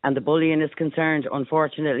and the bullying is concerned,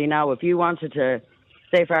 unfortunately now, if you wanted to,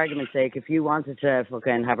 say for argument's sake, if you wanted to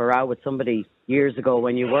fucking have a row with somebody years ago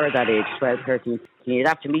when you were that age, 12, 13, you'd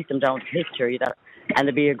have to meet them down to the picture, and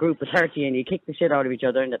there'd be a group of 30 and you kick the shit out of each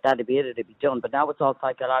other and that'd be it, it'd be done. But now it's all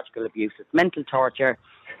psychological abuse, it's mental torture,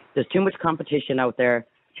 there's too much competition out there,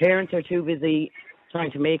 parents are too busy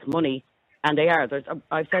trying to make money, and they are.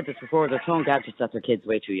 I've said this before, they're throwing gadgets at their kids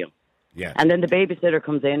way too young. Yeah. And then the babysitter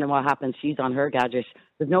comes in and what happens? She's on her gadget.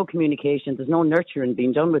 There's no communication. There's no nurturing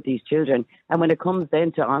being done with these children. And when it comes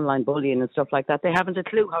then to online bullying and stuff like that, they haven't a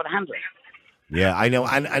clue how to handle it. Yeah, I know.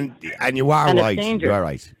 And you are And it's right. dangerous. You are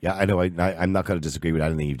right. Yeah, I know. I'm not going to disagree with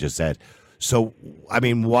anything you've just said. So, I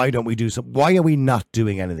mean, why don't we do something? Why are we not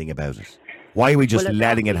doing anything about it? Why are we just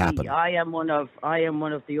letting it happen? I am one of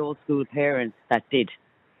the old school parents that did.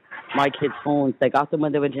 My kids' phones, they got them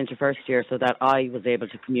when they went into first year so that I was able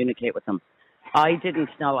to communicate with them. I didn't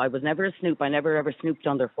know. I was never a snoop. I never ever snooped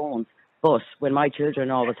on their phones. But when my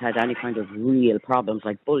children always had any kind of real problems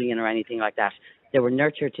like bullying or anything like that, they were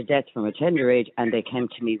nurtured to death from a tender age and they came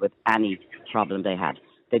to me with any problem they had.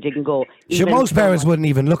 They didn't go... Sure, most parents wouldn't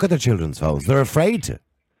even look at their children's phones. They're afraid to.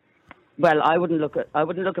 Well, I wouldn't look at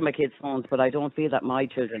my kids' phones, but I don't feel that my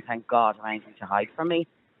children, thank God, have anything to hide from me.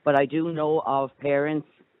 But I do know of parents,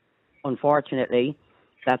 unfortunately,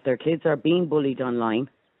 that their kids are being bullied online.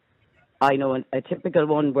 I know a typical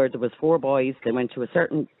one where there was 4 boys, they went to a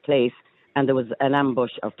certain place and there was an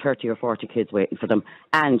ambush of 30 or 40 kids waiting for them,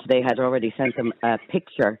 and they had already sent them a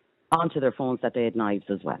picture onto their phones that they had knives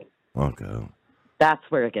as well. Okay. That's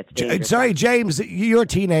where it gets dangerous. Sorry, James, your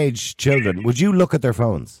teenage children, would you look at their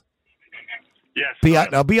phones? Yes.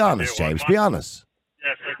 Now, be honest, James, be honest.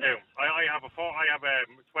 Yes, I do. I have a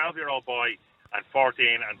 12-year-old boy and 14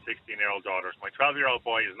 and 16-year-old daughters. My 12-year-old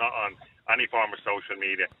boy is not on any form of social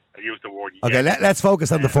media. I use the word yes. Okay, let's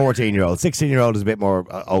focus on the 14-year-old. 16-year-old is a bit more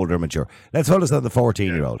older and mature. Let's focus on the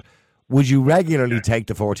 14-year-old. Would you regularly take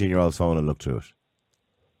the 14-year-old's phone and look through it?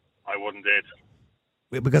 I wouldn't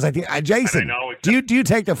did. Because I think, Jason, do you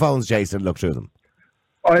take their phones, Jason, and look through them?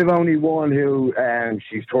 I've only one who,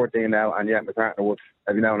 she's 14 now, and my partner would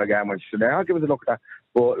every now and again when she's there, I'll give it a look at that.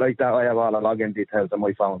 But like that, I have all the login details on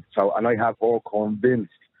my phone. So, and I have her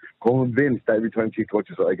convinced that every time she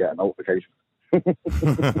touches it, I get a notification.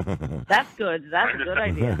 That's good. That's a good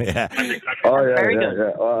idea. Yeah. Oh yeah, Very yeah, good.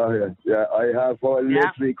 yeah. Oh yeah, yeah. I have her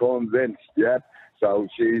literally convinced. Yeah. So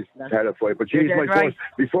she's terrified. But she's my first.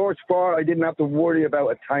 Before sport, I didn't have to worry about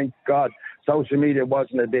it. Thank God, social media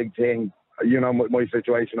wasn't a big thing. You know, my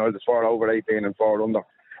situation, I was far over 18 and far under.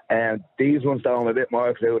 And these ones down a bit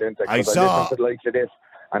more fluid into I saw. listen to the likes of this,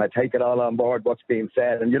 and I take it all on board what's being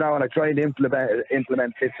said. And, and I try and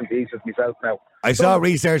implement bits and pieces myself now. I saw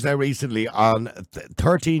research now recently on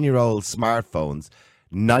 13-year-old smartphones.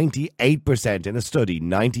 98% in a study,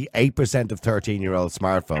 98% of 13-year-old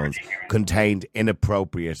smartphones contained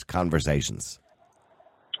inappropriate conversations.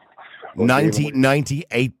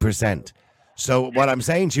 98%. So what I'm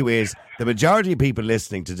saying to you is the majority of people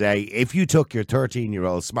listening today, if you took your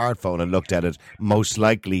 13-year-old smartphone and looked at it, most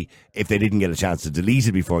likely, if they didn't get a chance to delete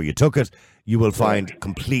it before you took it, you will find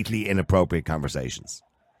completely inappropriate conversations.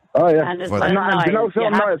 Oh, yeah. And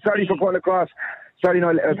Sorry for putting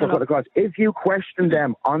across. If you question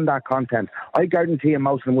them on that content, I guarantee you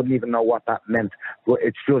most of them wouldn't even know what that meant. But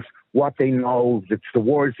it's just what they know, it's the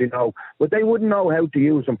words they know. But they wouldn't know how to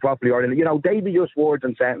use them properly. Or, they'd be just words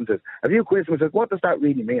and sentences. If you question them and said, what does that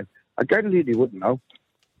really mean? I guarantee they wouldn't know.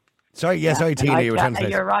 Sorry, Tina, you were trying to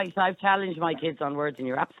say. You're right. I've challenged my kids on words, and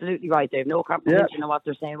you're absolutely right. They have no comprehension of what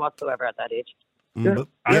they're saying whatsoever at that age. As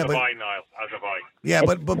have I, Niall. As have I.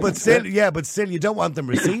 Yeah, but still, you don't want them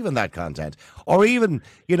receiving that content, or even,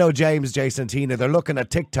 James, Jason, Tina, they're looking at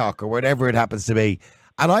TikTok or whatever it happens to be.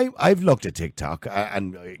 And I've looked at TikTok,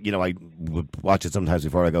 and I would watch it sometimes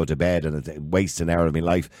before I go to bed, and it wastes an hour of my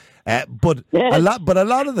life. But a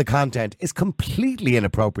lot of the content is completely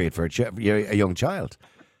inappropriate for a young child.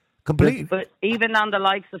 Completely. But even on the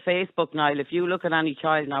likes of Facebook, Niall, if you look at any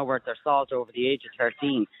child now worth their salt over the age of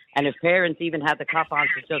 13, and if parents even had the cop on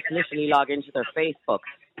to just literally log into their Facebook,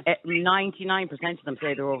 99% of them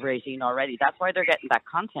say they're over 18 already. That's why they're getting that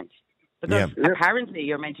content. Because apparently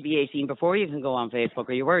you're meant to be 18 before you can go on Facebook,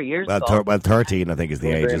 or you were years ago. 13, I think, is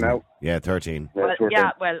the age, isn't it? Yeah, 13.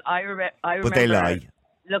 I remember but they lie.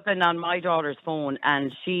 Looking on my daughter's phone,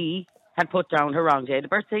 and she had put down her wrong date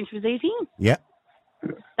of birthday, and she was 18. Yeah.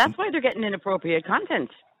 That's why they're getting inappropriate content.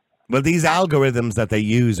 Well, these algorithms that they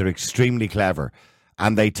use are extremely clever,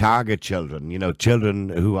 and they target children. Children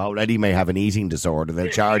who already may have an eating disorder. They'll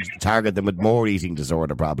target them with more eating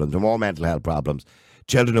disorder problems or more mental health problems,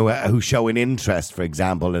 children who show an interest, for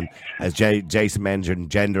example, and as Jason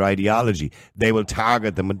mentioned, gender ideology, they will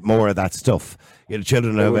target them with more of that stuff. You know,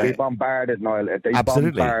 children They are will be bombarded, Niall. They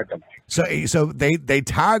absolutely bombard them. So they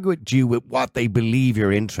target you with what they believe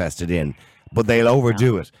you're interested in. But they'll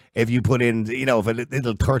overdo it. If you put in, you know, if a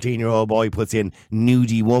little 13-year-old boy puts in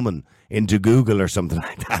nudie woman into Google or something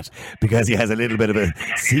like that because he has a little bit of a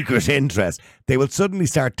secret interest, they will suddenly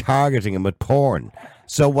start targeting him with porn.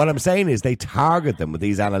 So what I'm saying is they target them with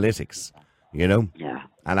these analytics, you know,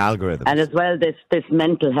 and algorithms. And as well, this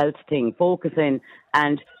mental health thing, focusing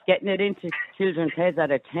and getting it into children's heads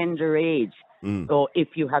at a tender age. So if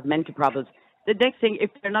you have mental problems, the next thing,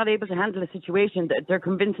 if they're not able to handle a situation, they're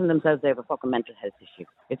convincing themselves they have a fucking mental health issue.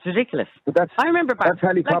 It's ridiculous. I remember back,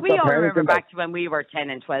 like we all remember back to when we were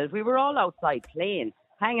 10 and 12. We were all outside playing,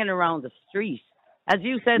 hanging around the street. As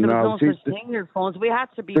you said, there was no such thing as phones. We had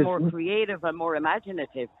to be more creative and more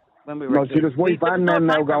imaginative when we were kids. There's white van men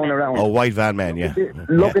now going around. Oh, white van men, yeah.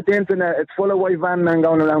 Look at the internet. It's full of white van men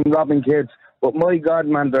going around robbing kids. But my God,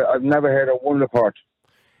 man, I've never heard of one report.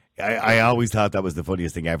 I always thought that was the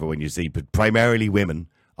funniest thing ever when you see primarily women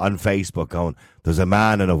on Facebook going, there's a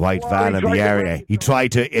man in a white van in the area. He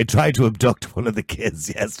tried to abduct one of the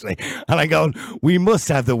kids yesterday. And I'm going, we must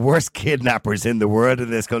have the worst kidnappers in the world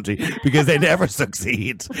in this country because they never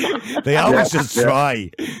succeed. They always just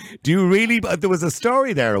try. Do you really? There was a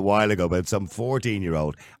story there a while ago about some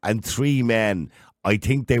 14-year-old and 3 men, I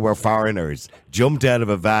think they were foreigners, jumped out of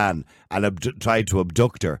a van and tried to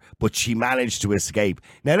abduct her, but she managed to escape.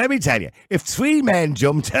 Now, let me tell you, if 3 men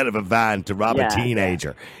jumped out of a van to rob a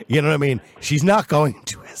teenager, you know what I mean? She's not going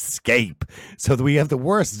to escape. So we have the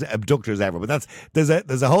worst abductors ever. But there's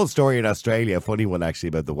a whole story in Australia, a funny one actually,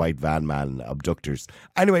 about the white van man abductors.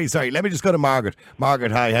 Anyway, sorry, let me just go to Margaret.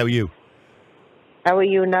 Margaret, hi, how are you? How are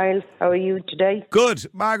you, Niall? How are you today? Good.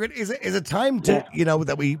 Margaret, is it time to, you know,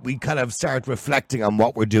 that we kind of start reflecting on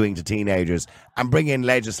what we're doing to teenagers and bring in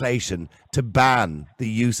legislation to ban the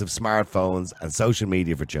use of smartphones and social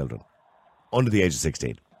media for children under the age of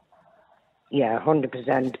 16? Yeah,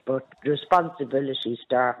 100%. But responsibility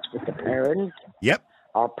starts with the parent. Yep.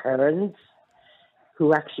 Or parents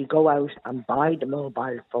who actually go out and buy the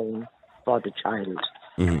mobile phone for the child.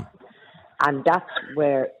 Mm-hmm. And that's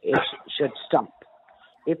where it should stop.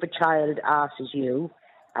 If a child asks you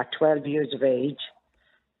at 12 years of age,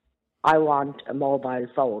 I want a mobile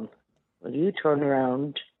phone, well, you turn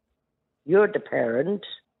around, you're the parent,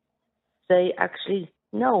 say, actually,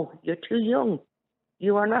 no, you're too young.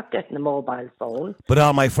 You are not getting a mobile phone. But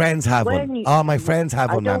all my friends have one. All my friends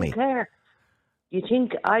have one, Mammy. I don't care. You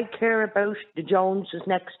think I care about the Joneses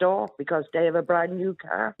next door because they have a brand new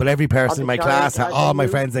car? But every person in my class, all my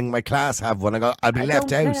friends in my class have one. I'll be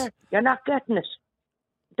left out. Care. You're not getting it.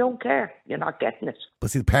 Don't care. You're not getting it. But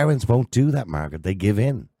see, the parents won't do that, Margaret. They give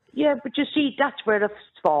in. Yeah, but you see, that's where it's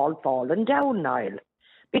falling down, Niall.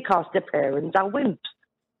 Because the parents are wimps.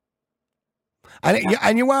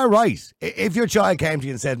 And you are right. If your child came to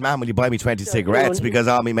you and said, Mum, will you buy me 20 cigarettes because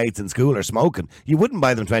all my mates in school are smoking, you wouldn't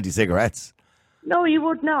buy them 20 cigarettes. No, you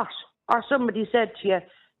would not. Or somebody said to you,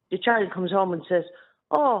 the child comes home and says,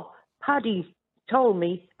 oh, Paddy told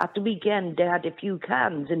me at the weekend they had a few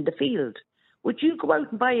cans in the field. Would you go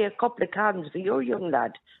out and buy a couple of cans for your young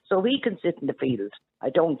lad so he can sit in the field?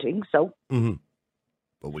 I don't think so. Mm-hmm.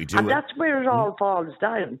 But we do. And that's where it all falls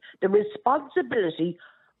down. The responsibility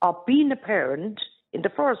of being a parent in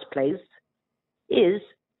the first place is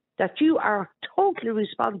that you are totally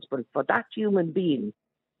responsible for that human being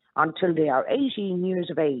until they are 18 years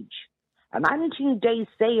of age. And anything they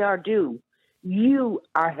say or do, you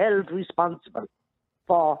are held responsible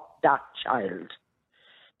for that child.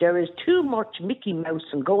 There is too much Mickey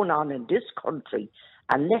Mousing going on in this country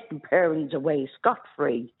and letting parents away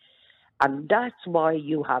scot-free. And that's why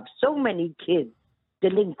you have so many kids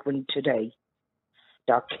delinquent today.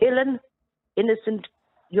 They're killing innocent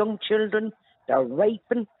young children. They're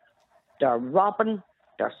raping. They're robbing.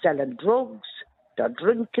 They're selling drugs. They're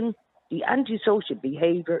drinking. The antisocial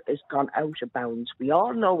behaviour has gone out of bounds. We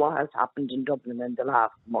all know what has happened in Dublin in the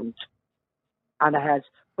last month. And it has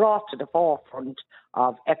brought to the forefront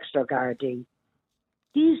of Extra Gardaí.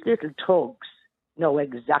 These little thugs know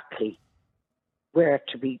exactly where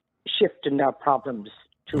to be shifting their problems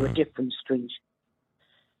to a different street.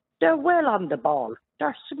 They're well on the ball.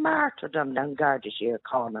 They're smarter than Gardaí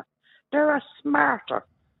corner. There are smarter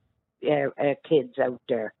kids out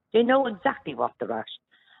there. They know exactly what they're at.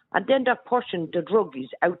 And then they're pushing the druggies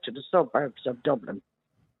out to the suburbs of Dublin.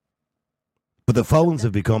 But the phones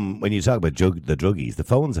have become, when you talk about the druggies, the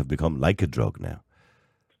phones have become like a drug now.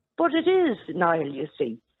 But it is, Niall, you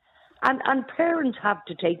see. And parents have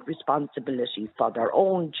to take responsibility for their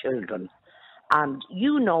own children. And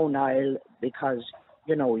you know, Niall, because,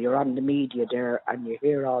 you know, you're on the media there and you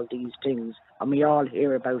hear all these things, and we all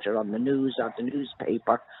hear about it on the news or the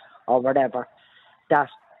newspaper or whatever, that,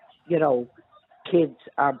 you know, kids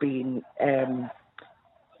are being,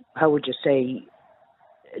 how would you say,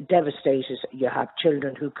 devastated. You have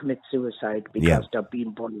children who commit suicide because they're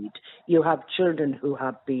being bullied. You have children who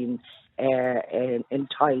have been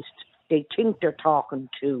enticed. They think they're talking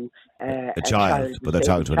to a child, but they're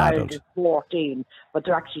talking to an adult. The child is 14, but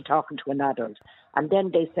they're actually talking to an adult. And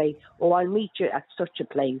then they say, "Oh, I'll meet you at such a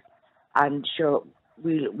place, and sure,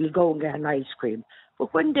 we'll go and get an ice cream."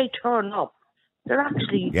 But when they turn up, they're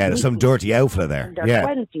actually there's some dirty outfit there. In their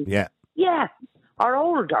 20s, or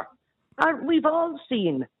older. And we've all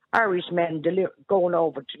seen Irish men going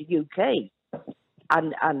over to the UK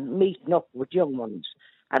and meeting up with young ones,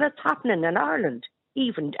 and it's happening in Ireland,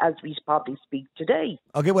 even as we probably speak today.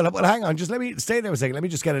 Okay, well, hang on. Just let me stay there a second. Let me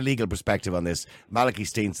just get a legal perspective on this. Malachy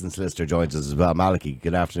Steenson, solicitor, joins us as well. Malachy,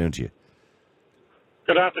 good afternoon to you.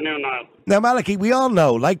 Good afternoon, Niall. Now, Malachy, we all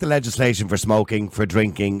know, like the legislation for smoking, for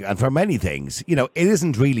drinking, and for many things, you know, it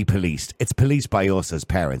isn't really policed. It's policed by us as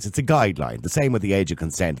parents. It's a guideline. The same with the age of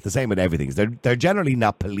consent. The same with everything. They're generally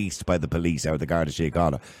not policed by the police or the Garda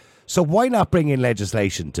Síochána. So why not bring in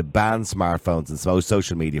legislation to ban smartphones and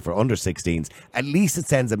social media for under 16s? At least it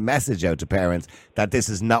sends a message out to parents that this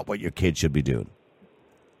is not what your kid should be doing.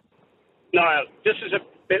 Niall, this is a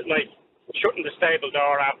bit like shutting the stable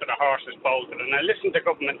door after the horse is bolted. And I listened to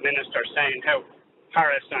government ministers saying how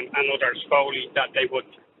Harris and others, Foley, that they would,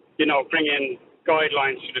 you know, bring in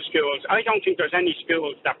guidelines to the schools. I don't think there's any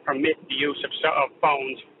schools that permit the use of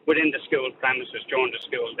phones within the school premises during the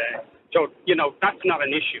school day. So, you know, that's not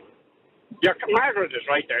an issue. Margaret is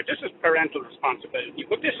right there. This is parental responsibility.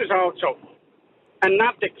 But this is also an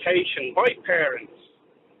abdication by parents,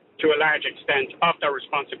 to a large extent, of their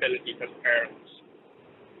responsibilities as parents.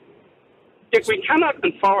 If we cannot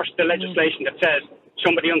enforce the legislation that says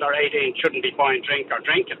somebody under 18 shouldn't be buying drink or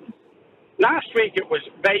drinking, last week it was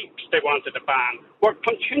vapes they wanted to ban. We're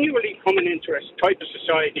continually coming into a type of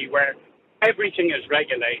society where everything is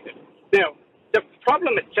regulated. Now, the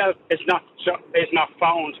problem itself is not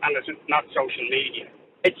phones and it's not social media.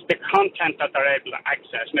 It's the content that they're able to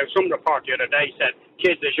access. Now, some report the other day said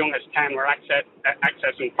kids as young as 10 were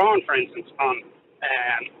accessing porn, for instance, on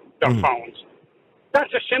their phones.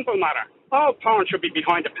 That's a simple matter. All porn should be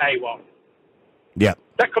behind a paywall. Yeah.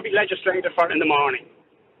 That could be legislated for in the morning,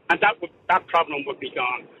 and that problem would be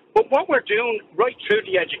gone. But what we're doing right through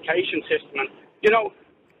the education system, and, you know,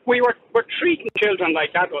 we're treating children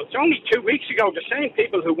like adults. Only 2 weeks ago, the same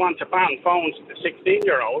people who want to ban phones to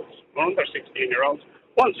 16-year-olds, or under 16-year-olds,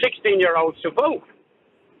 want 16-year-olds to vote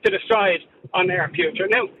to decide on their future.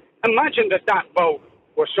 Now, imagine that vote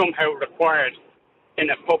was somehow required in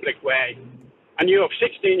a public way, and you have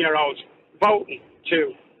 16-year-olds voting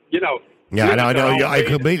to, you know... Yeah, I know. I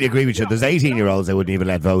completely agree with you. There's 18-year-olds that wouldn't even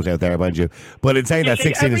let vote out there, mind you. But in saying that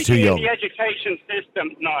 16 is too young. The education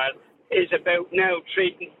system, Niall, is about now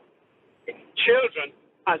treating children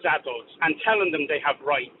as adults and telling them they have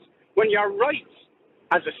rights. When your rights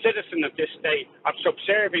as a citizen of this state are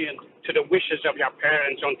subservient to the wishes of your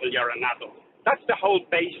parents until you're an adult. That's the whole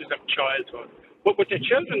basis of childhood. But with the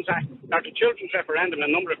Children's Act, or the Children's Referendum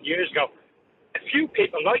a number of years ago, a few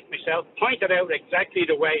people like myself pointed out exactly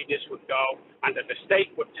the way this would go, and that the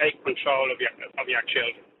state would take control of your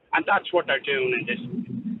children. And that's what they're doing in this.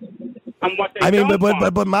 And what they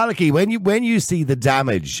but Malachy, when you see the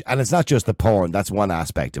damage, and it's not just the porn, that's one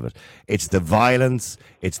aspect of it. It's the violence,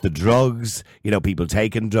 it's the drugs, you know, people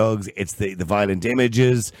taking drugs, it's the violent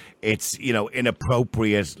images, it's, you know,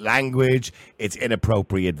 inappropriate language, it's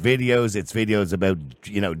inappropriate videos, it's videos about,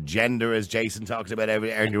 you know, gender, as Jason talked about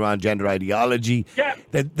earlier on, gender ideology. Yeah.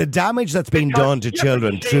 The damage that's being done to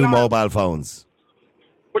children through mobile phones.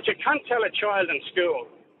 But you can't tell a child in school,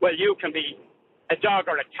 well, you can be a dog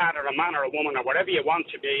or a cat or a man or a woman or whatever you want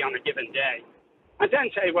to be on a given day, and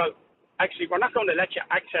then say, well, actually, we're not going to let you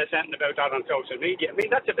access anything about that on social media. I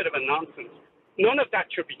mean, that's a bit of a nonsense. None of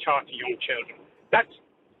that should be taught to young children. That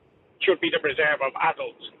should be the preserve of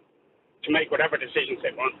adults to make whatever decisions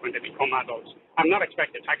they want when they become adults. I'm not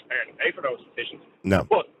expecting the taxpayer to pay for those decisions. No.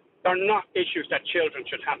 But they're not issues that children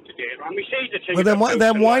should have to deal with. And we see the thing. Well,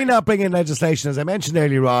 then why not bring in legislation? As I mentioned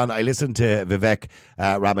earlier on, I listened to Vivek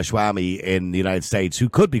Ramaswamy in the United States, who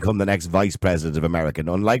could become the next vice president of America,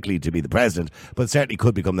 unlikely to be the president, but certainly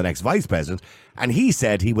could become the next vice president. And he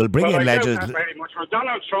said he will bring in legislation. Very much. Well,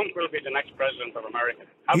 Donald Trump will be the next president of America.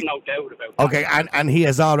 I have no doubt about that. Okay, and he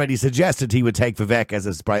has already suggested he would take Vivek as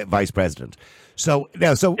his vice president. So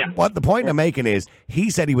what the point I'm making is, he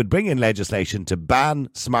said he would bring in legislation to ban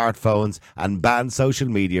smartphones and ban social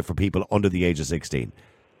media for people under the age of 16.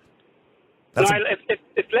 Niall,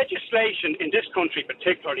 if legislation in this country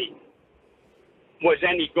particularly was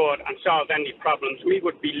any good and solved any problems, we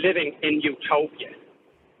would be living in utopia.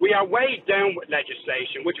 We are weighed down with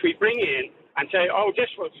legislation, which we bring in and say, oh, this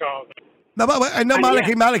will solve it. No,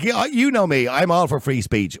 Malachy, you know me. I'm all for free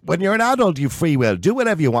speech. When you're an adult, you've free will. Do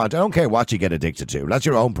whatever you want. I don't care what you get addicted to. That's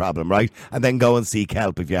your own problem, right? And then go and seek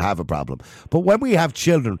help if you have a problem. But when we have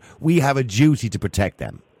children, we have a duty to protect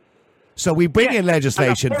them. So we bring in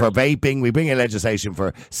legislation for vaping, we bring in legislation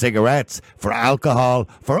for cigarettes, for alcohol,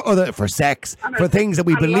 for sex, for things that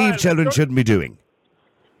we believe children shouldn't be doing.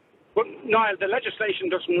 But, Niall, the legislation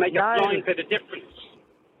doesn't make a blind bit of difference.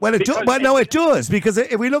 Well, it does. Well, no, it does, because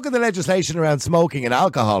if we look at the legislation around smoking and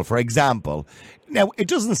alcohol, for example, now it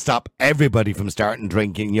doesn't stop everybody from starting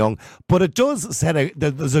drinking young, but it does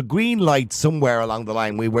there's a green light somewhere along the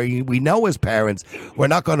line where we know as parents we're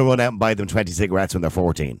not going to run out and buy them 20 cigarettes when they're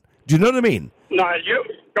 14. Do you know what I mean? No, you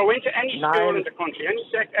go into any school in the country,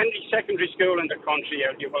 any secondary school in the country,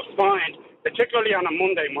 you will find, particularly on a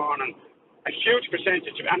Monday morning, a huge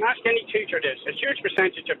percentage of, and ask any teacher this, a huge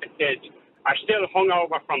percentage of the kids are still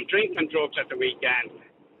hungover from drinking drugs at the weekend,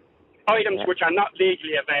 items which are not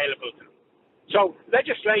legally available to them. So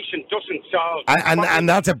legislation doesn't solve... And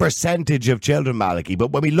that's a percentage of children, Malachy.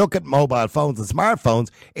 But when we look at mobile phones and smartphones,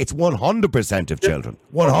 it's 100% of children.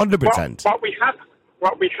 100%. What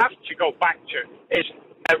we have to go back to is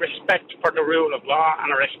a respect for the rule of law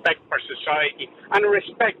and a respect for society and a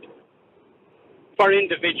respect for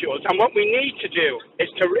individuals. And what we need to do is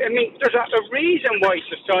there's a reason why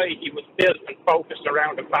society was built and focused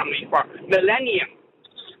around the family for millennia.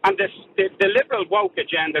 And the liberal woke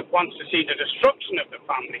agenda wants to see the destruction of the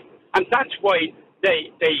family. And that's why they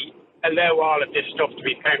allow all of this stuff to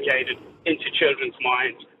be permeated into children's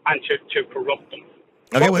minds and to corrupt them.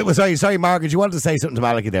 Okay, sorry, Margaret, you wanted to say something to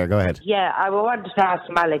Malachy there. Go ahead. Yeah, I wanted to ask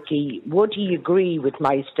Malachy, would he agree with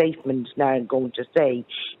my statement now I'm going to say,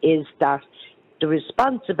 is that the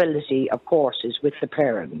responsibility, of course, is with the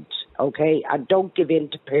parent, okay? And don't give in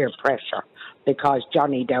to peer pressure because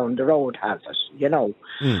Johnny down the road has it, you know.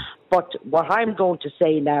 But what I'm going to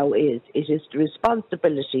say now is it is the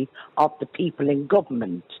responsibility of the people in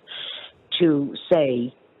government to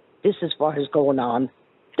say, this is what is going on.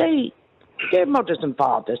 They're mothers and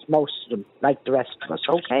fathers, most of them, like the rest of us,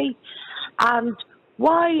 okay? And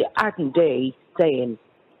why aren't they saying,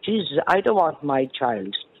 Jesus, I don't want my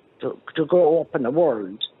child to grow up in a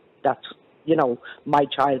world that, you know, my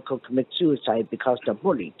child could commit suicide because they're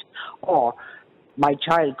bullied, or my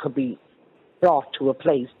child could be brought to a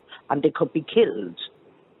place and they could be killed,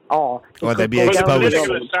 or they'd be exposed.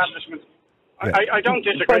 I don't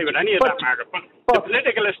disagree with any of that, Margaret, but the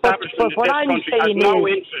political establishment in this country has no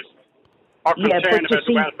interest or concern about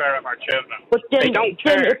the welfare of our children. But then, they don't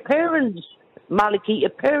care. If parents, Malachy,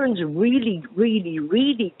 if parents really, really,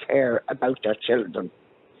 really care about their children,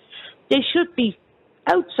 they should be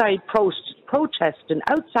outside protesting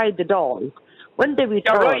outside the door when they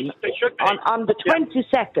return on the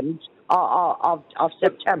 22nd of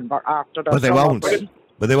September after their summer break.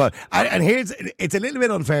 But they won't. And it's a little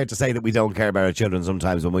bit unfair to say that we don't care about our children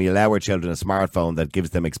sometimes when we allow our children a smartphone that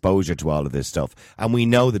gives them exposure to all of this stuff. And we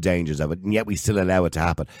know the dangers of it, and yet we still allow it to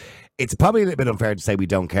happen. It's probably a little bit unfair to say we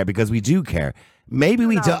don't care because we do care. Maybe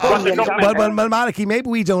we don't. Well, Malachy, maybe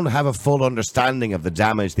we don't have a full understanding of the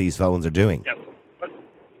damage these phones are doing. Yeah.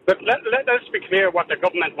 But let's be clear what the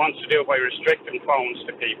government wants to do by restricting phones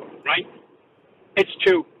to people, right? It's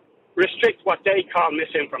to restrict what they call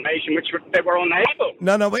misinformation, which they were unable.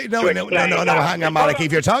 No, hang on, Malachy.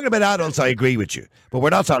 If you're talking about adults, I agree with you. But we're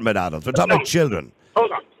not talking about adults. We're talking about children.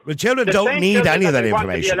 Hold on. Well, children don't need any of that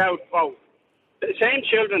information. The same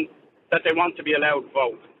children that they want to be allowed to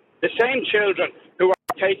vote. The same children who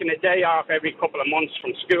are taking a day off every couple of months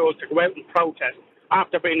from school to go out and protest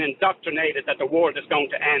after being indoctrinated that the world is going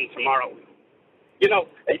to end tomorrow. You know,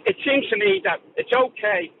 it seems to me that it's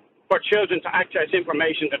okay for children to access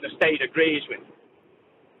information that the state agrees with.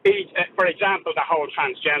 For example, the whole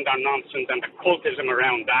transgender nonsense and the cultism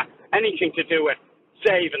around that. Anything to do with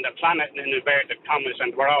saving the planet in inverted commas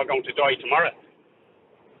and we're all going to die tomorrow.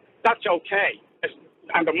 That's okay.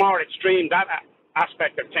 and the more extreme that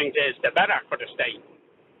aspect of things is, the better for the state.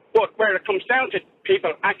 But where it comes down to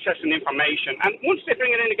people accessing information, and once they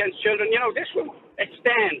bring it in against children, this will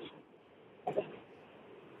extend.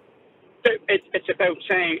 It's about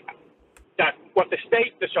saying that what the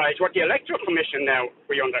state decides, what the Electoral Commission now,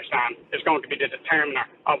 we understand, is going to be the determiner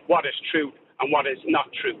of what is truth and what is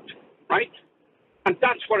not truth, right? And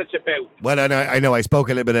that's what it's about. Well, I know. I spoke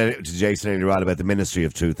a little bit to Jason earlier on about the Ministry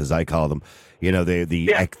of Truth, as I call them.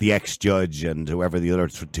 The ex-judge and whoever the other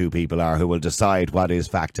two people are who will decide what is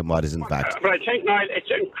fact and what isn't fact. But I think, Niall,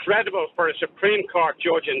 it's incredible for a Supreme Court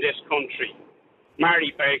judge in this country,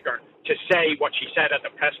 Mary Baker, to say what she said at the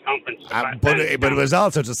press conference. But it was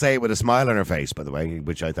also to say it with a smile on her face, by the way,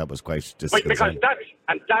 which I thought was quite disconcerting. Because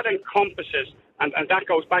that encompasses, and that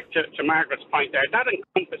goes back to Margaret's point there, that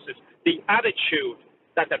encompasses the attitude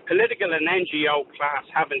that the political and NGO class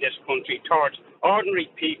have in this country towards ordinary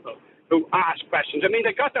people who ask questions. I mean,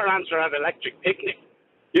 they got their answer at Electric Picnic,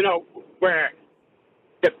 where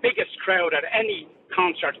the biggest crowd at any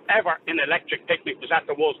concert ever in Electric Picnic was at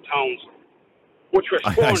the Wolf Tones, which was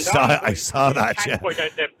I saw that, yeah. By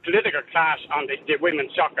the political class on the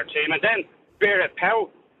women's soccer team. And then Vera Powell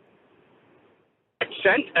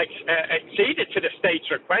acceded to the state's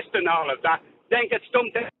request and all of that, then gets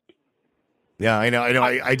dumped out. Yeah, I know.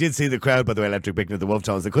 I did see the crowd, by the way, Electric Picnic at the Wolf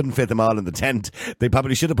Tones. They couldn't fit them all in the tent. They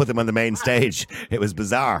probably should have put them on the main stage. It was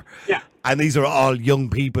bizarre. Yeah. And these are all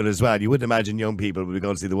young people as well. You wouldn't imagine young people would be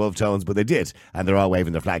going to see the Wolf Tones, but they did. And they're all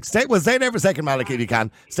waving their flags. Stay there for a second, Malachy, if you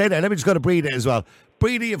can. Stay there. Let me just go to Breda as well.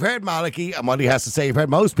 Breda, you've heard Malachy and what he has to say. You've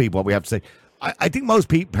heard most people, what we have to say. I think most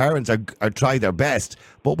parents are trying their best,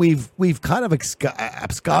 but we've kind of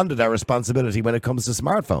absconded our responsibility when it comes to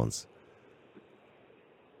smartphones.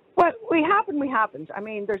 Well, we haven't. I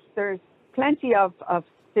mean, there's plenty of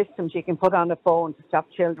systems you can put on a phone to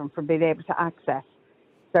stop children from being able to access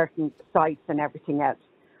certain sites and everything else.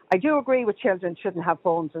 I do agree with children shouldn't have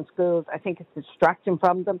phones in schools. I think it's distracting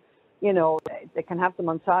from them. They can have them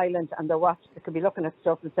on silent and they could be looking at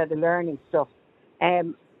stuff instead of learning stuff.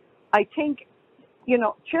 I think,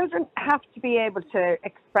 children have to be able to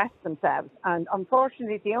express themselves. And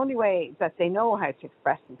unfortunately, the only way that they know how to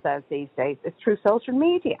express themselves these days is through social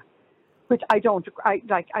media, which I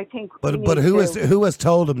think. But who has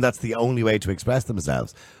told them that's the only way to express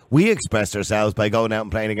themselves? We expressed ourselves by going out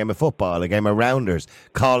and playing a game of football, a game of rounders,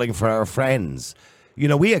 calling for our friends.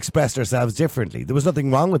 We expressed ourselves differently. There was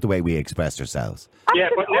nothing wrong with the way we expressed ourselves. Yeah,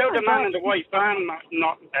 but now the man and the wife ban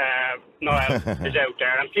Niall is out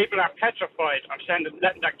there, and people are petrified of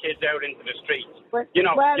letting their kids out into the streets. You're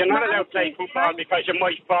not allowed to play football because you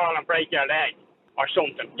might fall and break your leg or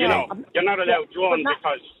something. You're not allowed to run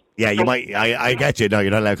because. Yeah, you might. I get you. No,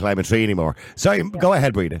 you're not allowed to climb a tree anymore. Sorry, go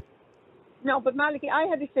ahead, Breda. No, but Malachy, I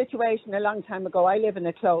had a situation a long time ago. I live in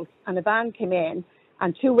a close, and a van came in,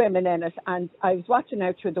 and two women in it, and I was watching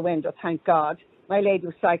out through the window, thank God. My lady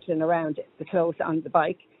was cycling around the close on the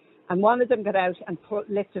bike, and one of them got out and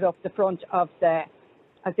lifted up the front of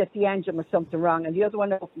as if the engine was something wrong, and the other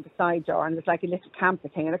one opened the side door, and it was like a little camper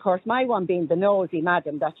thing. And of course, my one, being the nosy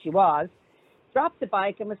madam that she was, dropped the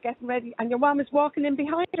bike and was getting ready, and your mum was walking in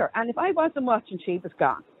behind her. And if I wasn't watching, she was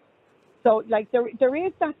gone. So, there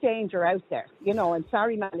is that danger out there, and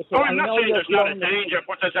sorry, Malachy. I'm not saying there's not a danger,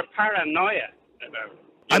 but there's a paranoia about it.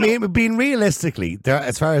 I mean, being realistically,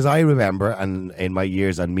 as far as I remember, and in my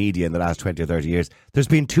years on media in the last 20 or 30 years, there's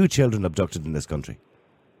been 2 children abducted in this country.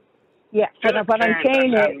 Yeah, but what I'm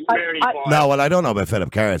saying is... No, well, I don't know about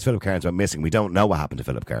Philip Cairns. Philip Cairns went missing. We don't know what happened to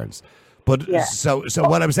Philip Cairns. But so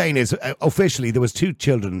what I'm saying is, officially, there was 2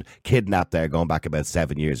 children kidnapped there going back about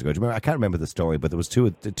 7 years ago. Do you remember? I can't remember the story, but there was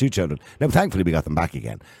two children. Now, thankfully, we got them back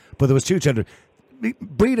again. But there was 2 children.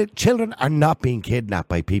 Breda, children are not being kidnapped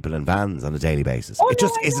by people in vans on a daily basis. It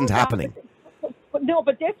just isn't happening.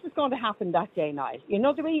 But this was going to happen that day, Niall.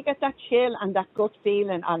 The way you get that chill and that gut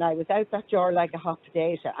feeling, and I was out that door like a hot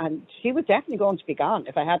potato, and she was definitely going to be gone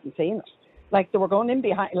if I hadn't seen it. Like, they were going in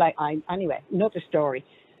behind, anyway, another story.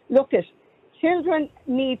 Look, children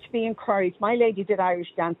need to be encouraged. My lady did Irish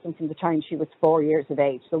dancing from the time she was 4 years of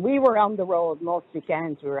age. So we were on the road most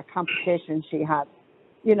weekends. We were at competition. She had,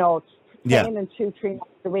 training 2-3 nights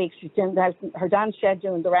a week. She's doing her dance shed,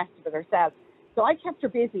 doing the rest of it herself. So I kept her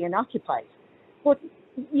busy and occupied. But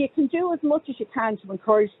you can do as much as you can to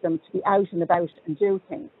encourage them to be out and about and do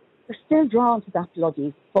things. They're still drawn to that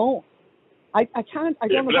bloody phone. I don't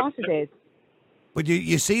know what it is. But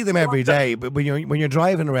you see them every day. But when you're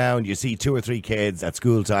driving around, you see 2 or 3 kids at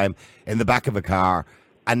school time in the back of a car,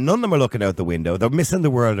 and none of them are looking out the window. They're missing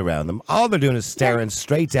the world around them. All they're doing is staring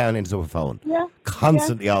straight down into a phone,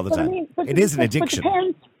 constantly all the time. It is an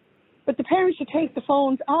addiction. but the parents should take the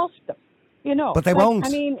phones off them. You know, But they won't. I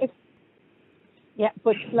mean,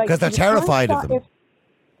 but like Because they're you terrified can't of them. stop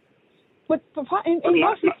it. But in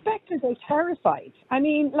what respect are they terrified? I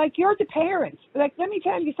mean, like, you're the parent. Like, let me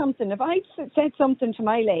tell you something. If I said something to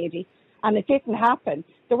my lady and it didn't happen,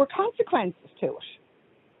 there were consequences to it.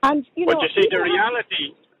 And But you see, the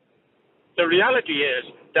reality is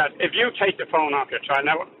that if you take the phone off your child,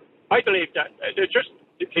 now I believe that just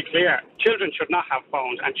to be clear, children should not have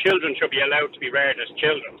phones, and children should be allowed to be reared as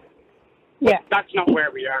children. But that's not where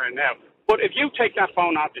we are now. But if you take that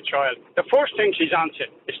phone off the child, the first thing she's onto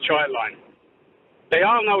is Childline. They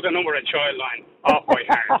all know the number of Childline off by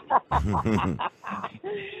heart.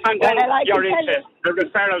 And then you're into the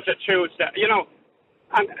referrals that choose that, you know.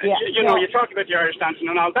 And, you know, you talk about the Irish dancing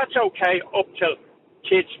and all, that's okay up till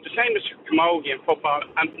kids, the same as camogie and football,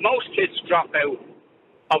 and most kids drop out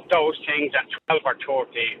of those things at 12 or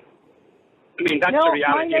 13. I mean, that's the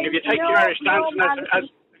reality. And if you take the Irish dancing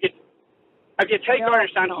if you take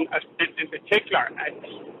Irish dancing in particular,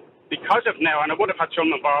 because of now, and I would have had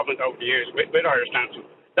some involvement over the years with Irish dancing,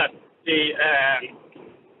 that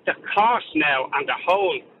the cost now and the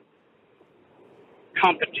whole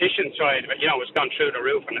competition side of it, you know, has gone through the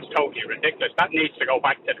roof and it's totally ridiculous. That needs to go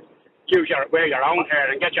back to wear your own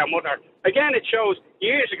hair and get your mother. Again, it shows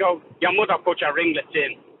years ago your mother put your ringlets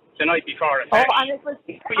in the night before it. And it was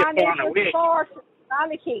torture.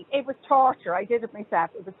 Malachy, it was torture. I did it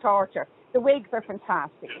myself. It was torture. The wigs are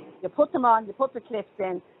fantastic. You put them on, you put the clips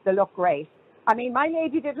in, they look great. I mean, my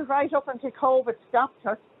lady did it right up until COVID stopped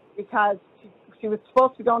her because she was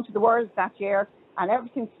supposed to be going to the Worlds that year and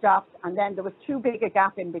everything stopped, and then there was too big a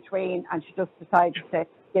gap in between and she just decided to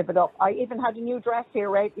give it up. I even had a new dress here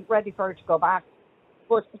ready for her to go back.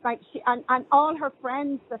 But it's like and all her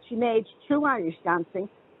friends that she made through Irish dancing,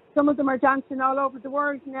 some of them are dancing all over the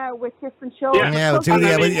world now with different shows.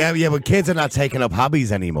 But kids are not taking up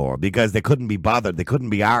hobbies anymore because they couldn't be bothered. They couldn't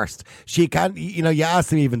be arsed. She can't, you know, you ask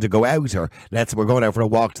them even to go out or we're going out for a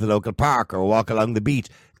walk to the local park or walk along the beach.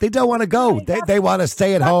 They don't want to go. They want to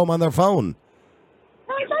stay at home on their phone.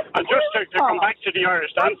 And just to come back to the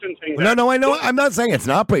Irish dancing thing. No, I know. I'm not saying it's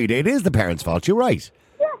not, Breda. It is the parents' fault. You're right.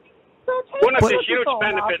 One of the huge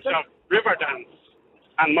benefits of Riverdance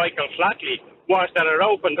and Michael Flatley was that it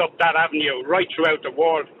opened up that avenue right throughout the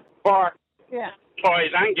world for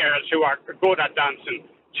boys and girls who are good at dancing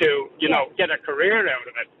to, you know, get a career out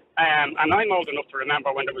of it. And I'm old enough to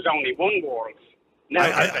remember when there was only one World. Now,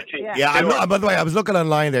 by the way, I was looking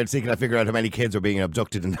online there to see can I figure out how many kids are being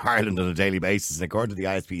abducted in Ireland on a daily basis. And according to the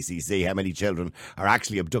ISPCC, how many children are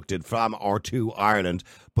actually abducted from or to Ireland.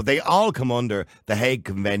 But they all come under the Hague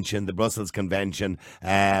Convention, the Brussels Convention,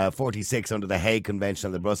 46 under the Hague Convention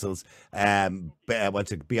and the Brussels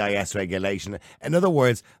BIS regulation. In other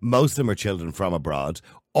words, most of them are children from abroad.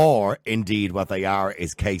 Or, indeed, what they are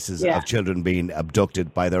is cases of children being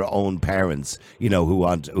abducted by their own parents, you know, who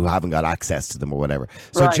haven't got access to them or whatever.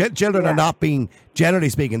 So children are not being, generally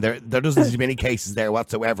speaking, there doesn't seem to be any cases there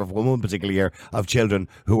whatsoever for one particular year of children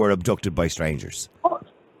who were abducted by strangers.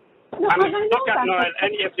 And if you look at Noel,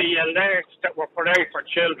 any of the alerts that were put out for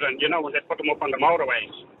children, you know, when they put them up on the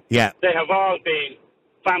motorways, they have all been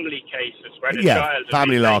family cases where the child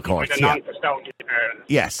family law courts, non-custodial parents.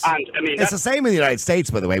 Yes, and I mean it's the same in the United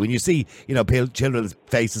States, by the way. When you see, you know, children's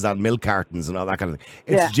faces on milk cartons and all that kind of thing,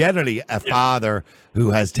 it's generally a father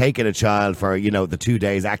who has taken a child for, you know, the 2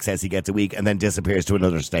 days access he gets a week and then disappears to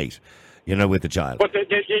another state, you know, with the child. But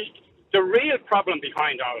the real problem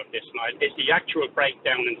behind all of this, Niall, is the actual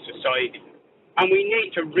breakdown in society, and we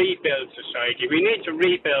need to rebuild society. We need to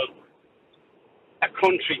rebuild a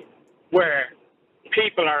country where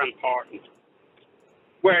people are important,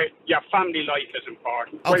 where your family life is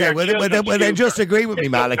important. Okay, well then just agree with me,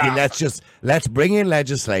 Malachy. Let's bring in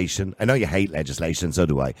legislation. I know you hate legislation, so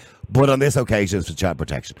do I. But on this occasion, it's for child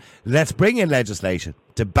protection. Let's bring in legislation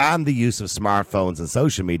to ban the use of smartphones and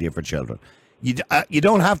social media for children. You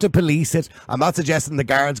don't have to police it. I'm not suggesting the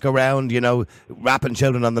guards go around, you know, rapping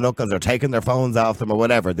children on the knuckles or taking their phones off them or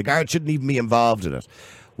whatever. The guards shouldn't even be involved in it.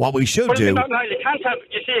 What we should do... No, you can't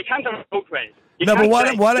have both ways. No, but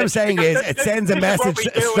what I'm saying is it sends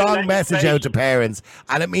a strong message out to parents,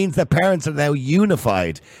 and it means that parents are now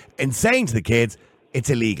unified in saying to the kids,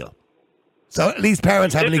 it's illegal. So at least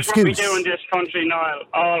parents have an excuse. This is what we do in this country, Niall,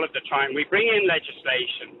 all of the time. We bring in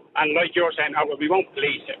legislation, and like you're saying, we won't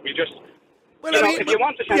police it. We just... Well,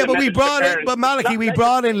 we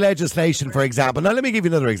brought in legislation, for example. Now, let me give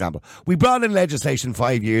you another example. We brought in legislation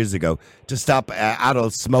 5 years ago to stop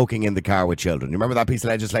adults smoking in the car with children. You remember that piece of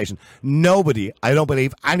legislation? I don't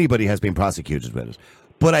believe anybody has been prosecuted with it.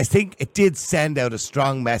 But I think it did send out a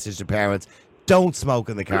strong message to parents. don't smoke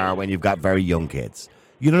in the car when you've got very young kids.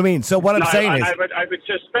 You know what I mean? So what I'm saying is... I would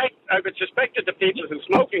suspect that the people who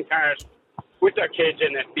smoke in cars with their kids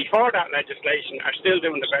in it before that legislation are still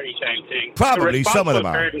doing the very same thing. Probably, some of them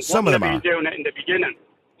are. Some of them are are. Doing it in the beginning.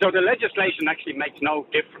 So the legislation actually makes no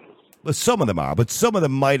difference. Well, some of them are, but some of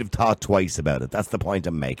them might have thought twice about it. That's the point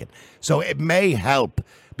I'm making. So it may help,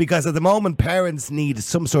 because at the moment parents need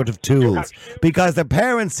some sort of tools, because the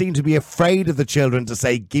parents seem to be afraid of the children to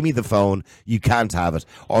say, give me the phone, you can't have it.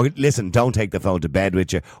 Or listen, don't take the phone to bed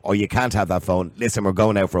with you. Or you can't have that phone. Listen, we're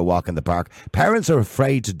going out for a walk in the park. Parents are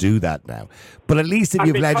afraid to do that now. But at least if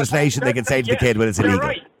you have legislation, they can say to the kid, well, it's illegal.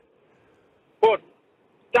 Right. But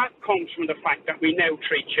that comes from the fact that we now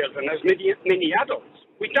treat children as mini adults.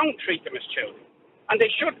 We don't treat them as children, and they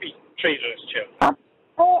should be treated as children.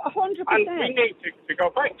 Oh, 100%. And we need to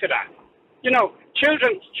go back to that. You know,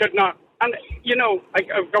 children should not, and, you know, I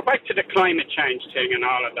go back to the climate change thing and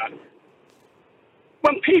all of that.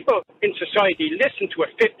 When people in society listen to a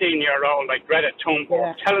 15-year-old like Greta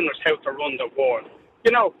Thunberg telling us how to run the world,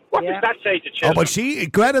 you know, what does that say to children? Oh, but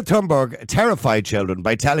Greta Thunberg terrified children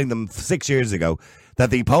by telling them 6 years ago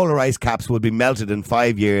that the polar ice caps would be melted in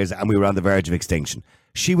 5 years and we were on the verge of extinction.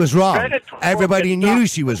 She was wrong. Everybody knew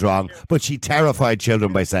she was wrong, but she terrified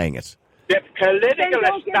children by saying it. The political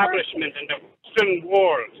establishment in the Western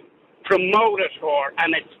world promoted her,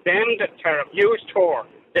 and it's them that used her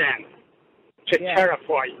then to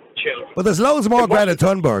terrify children. But there's loads more Greta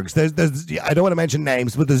Thunbergs. There's I don't want to mention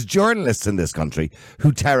names, but there's journalists in this country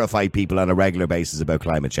who terrify people on a regular basis about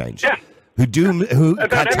climate change. Yeah. Who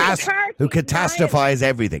catastrophize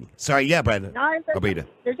everything. Sorry, yeah, Brendan.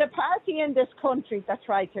 There's a party in this country that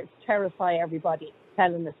tried to terrify everybody,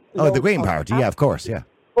 telling us. Oh, the Green Party, yeah, of course, yeah.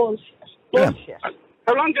 Bullshit. Yeah.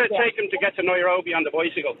 How long did it take him to get to Nairobi on the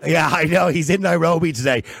bicycle? Yeah, I know. He's in Nairobi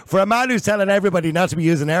today. For a man who's telling everybody not to be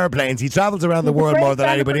using airplanes, he travels around the world more than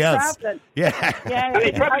anybody else. Yeah. And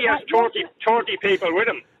he probably has 30 people with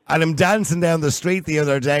him. And I'm dancing down the street the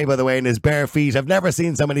other day, by the way, in his bare feet. I've never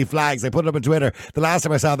seen so many flags. I put it up on Twitter. The last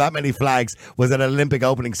time I saw that many flags was at an Olympic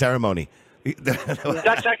opening ceremony.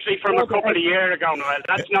 That's actually from a couple of years ago, Noel.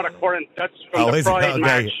 That's not a current. That's from the Pride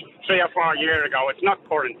March 3 or 4 years ago. It's not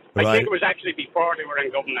current. I think it was actually before they were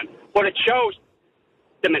in government. But it shows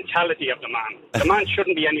the mentality of the man. The man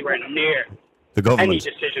shouldn't be anywhere near the government. Any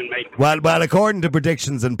decision making. Well, according to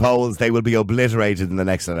predictions and polls, they will be obliterated in the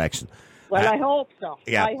next election. Well, I hope so.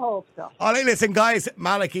 Yeah. I hope so. All right, listen, guys.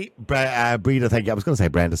 Malachy, Breda, thank you. I was going to say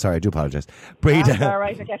Brenda. Sorry, I do apologise. Breda. That's all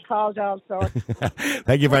right. I get called all sorts.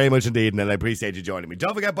 Thank you very much indeed, and I appreciate you joining me.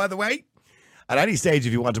 Don't forget, by the way, at any stage,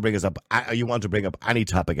 if you want to bring us up, you want to bring up any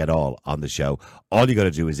topic at all on the show, all you got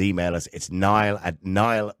to do is email us. It's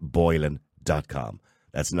niall@niallboylan.com.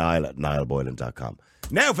 That's niall@niallboylan.com.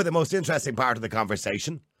 Now for the most interesting part of the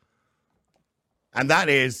conversation, and that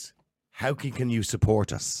is, how can you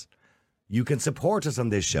support us? You can support us on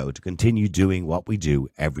this show to continue doing what we do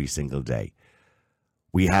every single day.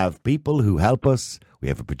 We have people who help us. We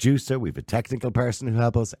have a producer. We have a technical person who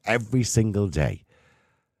help us every single day.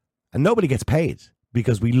 And nobody gets paid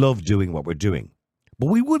because we love doing what we're doing.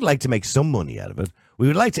 But we would like to make some money out of it. We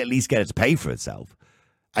would like to at least get it to pay for itself.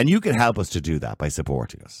 And you can help us to do that by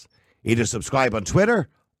supporting us. Either subscribe on Twitter,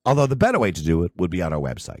 although the better way to do it would be on our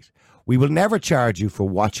website. We will never charge you for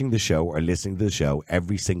watching the show or listening to the show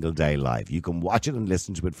every single day live. You can watch it and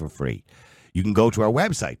listen to it for free. You can go to our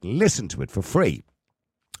website and listen to it for free.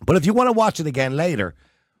 But if you want to watch it again later,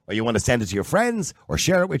 or you want to send it to your friends or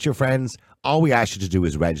share it with your friends, all we ask you to do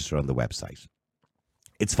is register on the website.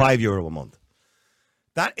 It's €5 a month.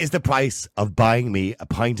 That is the price of buying me a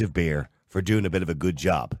pint of beer for doing a bit of a good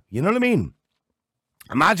job. You know what I mean?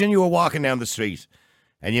 Imagine you were walking down the street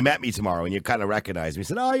and you met me tomorrow and you kind of recognised me. You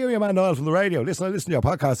said, oh, you're your man Noel from the radio. Listen, I listen to your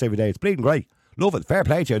podcast every day. It's bleeding great. Love it. Fair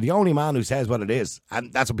play to you. You're the only man who says what it is.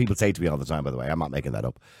 And that's what people say to me all the time, by the way. I'm not making that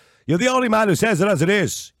up. You're the only man who says it as it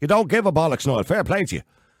is. You don't give a bollocks, Noel. Fair play to you.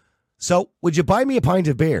 So, would you buy me a pint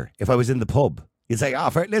of beer if I was in the pub? You'd say,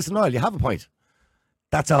 listen, Noel, you have a pint.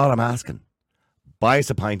 That's all I'm asking. Buy us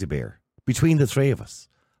a pint of beer. Between the three of us,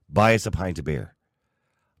 buy us a pint of beer.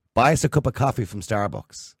 Buy us a cup of coffee from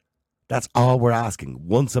Starbucks. That's all we're asking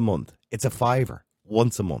once a month. It's a £5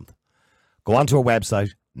 once a month. Go onto our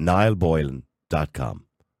website, niallboylan.com,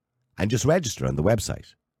 and just register on the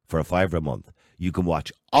website for a £5 a month. You can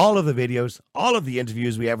watch all of the videos, all of the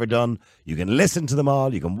interviews we ever done. You can listen to them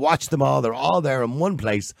all. You can watch them all. They're all there in one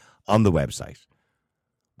place on the website.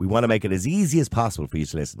 We want to make it as easy as possible for you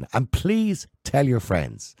to listen. And please tell your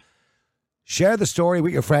friends. Share the story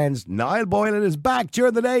with your friends. Niall Boylan is back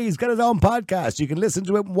during the day. He's got his own podcast. You can listen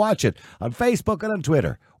to it and watch it on Facebook and on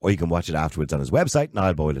Twitter. Or you can watch it afterwards on his website,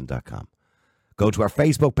 niallboylan.com. Go to our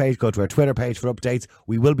Facebook page, go to our Twitter page for updates.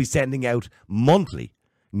 We will be sending out monthly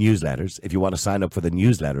newsletters, if you want to sign up for the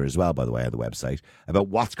newsletter as well, by the way, on the website, about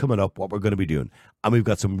what's coming up, what we're going to be doing. And we've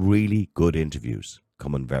got some really good interviews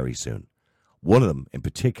coming very soon. One of them in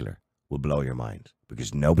particular will blow your mind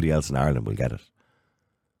because nobody else in Ireland will get it.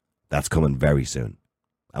 That's coming very soon.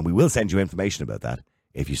 And we will send you information about that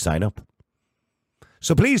if you sign up.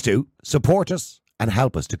 So please do support us and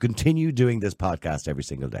help us to continue doing this podcast every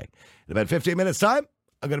single day. In about 15 minutes' time,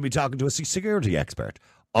 I'm going to be talking to a security expert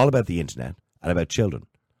all about the internet and about children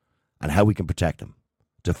and how we can protect them.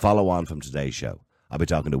 To follow on from today's show, I'll be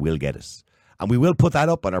talking to Will Geddes. And we will put that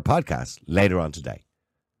up on our podcast later on today.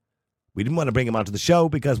 We didn't want to bring him onto the show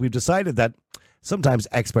because we've decided that sometimes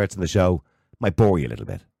experts in the show might bore you a little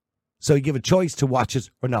bit. So you give a choice to watch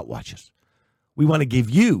it or not watch it. We want to give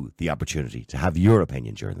you the opportunity to have your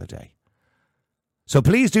opinion during the day. So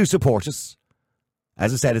please do support us.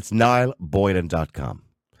 As I said, it's niallboylan.com.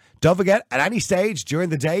 Don't forget, at any stage during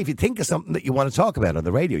the day, if you think of something that you want to talk about on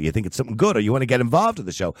the radio, you think it's something good, or you want to get involved in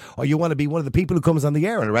the show, or you want to be one of the people who comes on the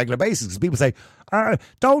air on a regular basis, because people say,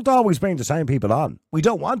 don't always bring the same people on. We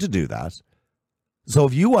don't want to do that. So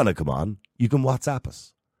if you want to come on, you can WhatsApp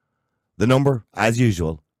us. The number, as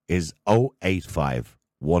usual, is 085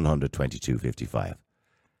 122 55.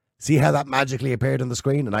 See how that magically appeared on the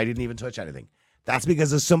screen and I didn't even touch anything? That's because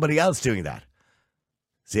there's somebody else doing that.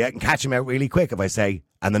 See, I can catch him out really quick if I say,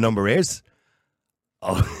 and the number is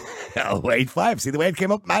 085. See the way it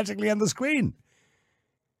came up magically on the screen?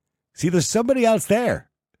 See, there's somebody else there.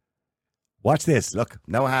 Watch this. Look,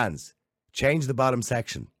 no hands. Change the bottom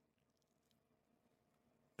section.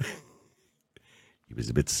 He was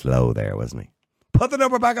a bit slow there, wasn't he? Put the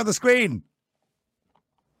number back on the screen.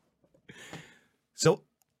 So,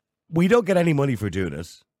 we don't get any money for doing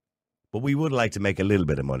it, but we would like to make a little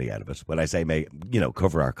bit of money out of it. When I say make,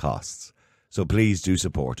 cover our costs. So please do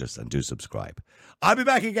support us and do subscribe. I'll be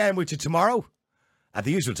back again with you tomorrow at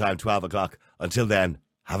the usual time, 12 o'clock. Until then,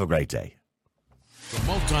 have a great day. The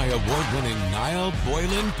multi-award-winning Niall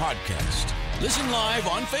Boylan Podcast. Listen live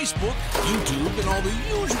on Facebook, YouTube, and all the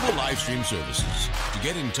usual live stream services. To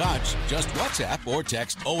get in touch, just WhatsApp or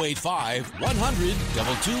text 085 100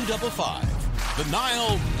 2255. The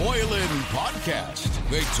Niall Boylan Podcast.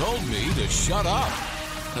 They told me to shut up.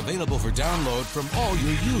 Available for download from all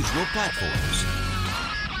your usual platforms.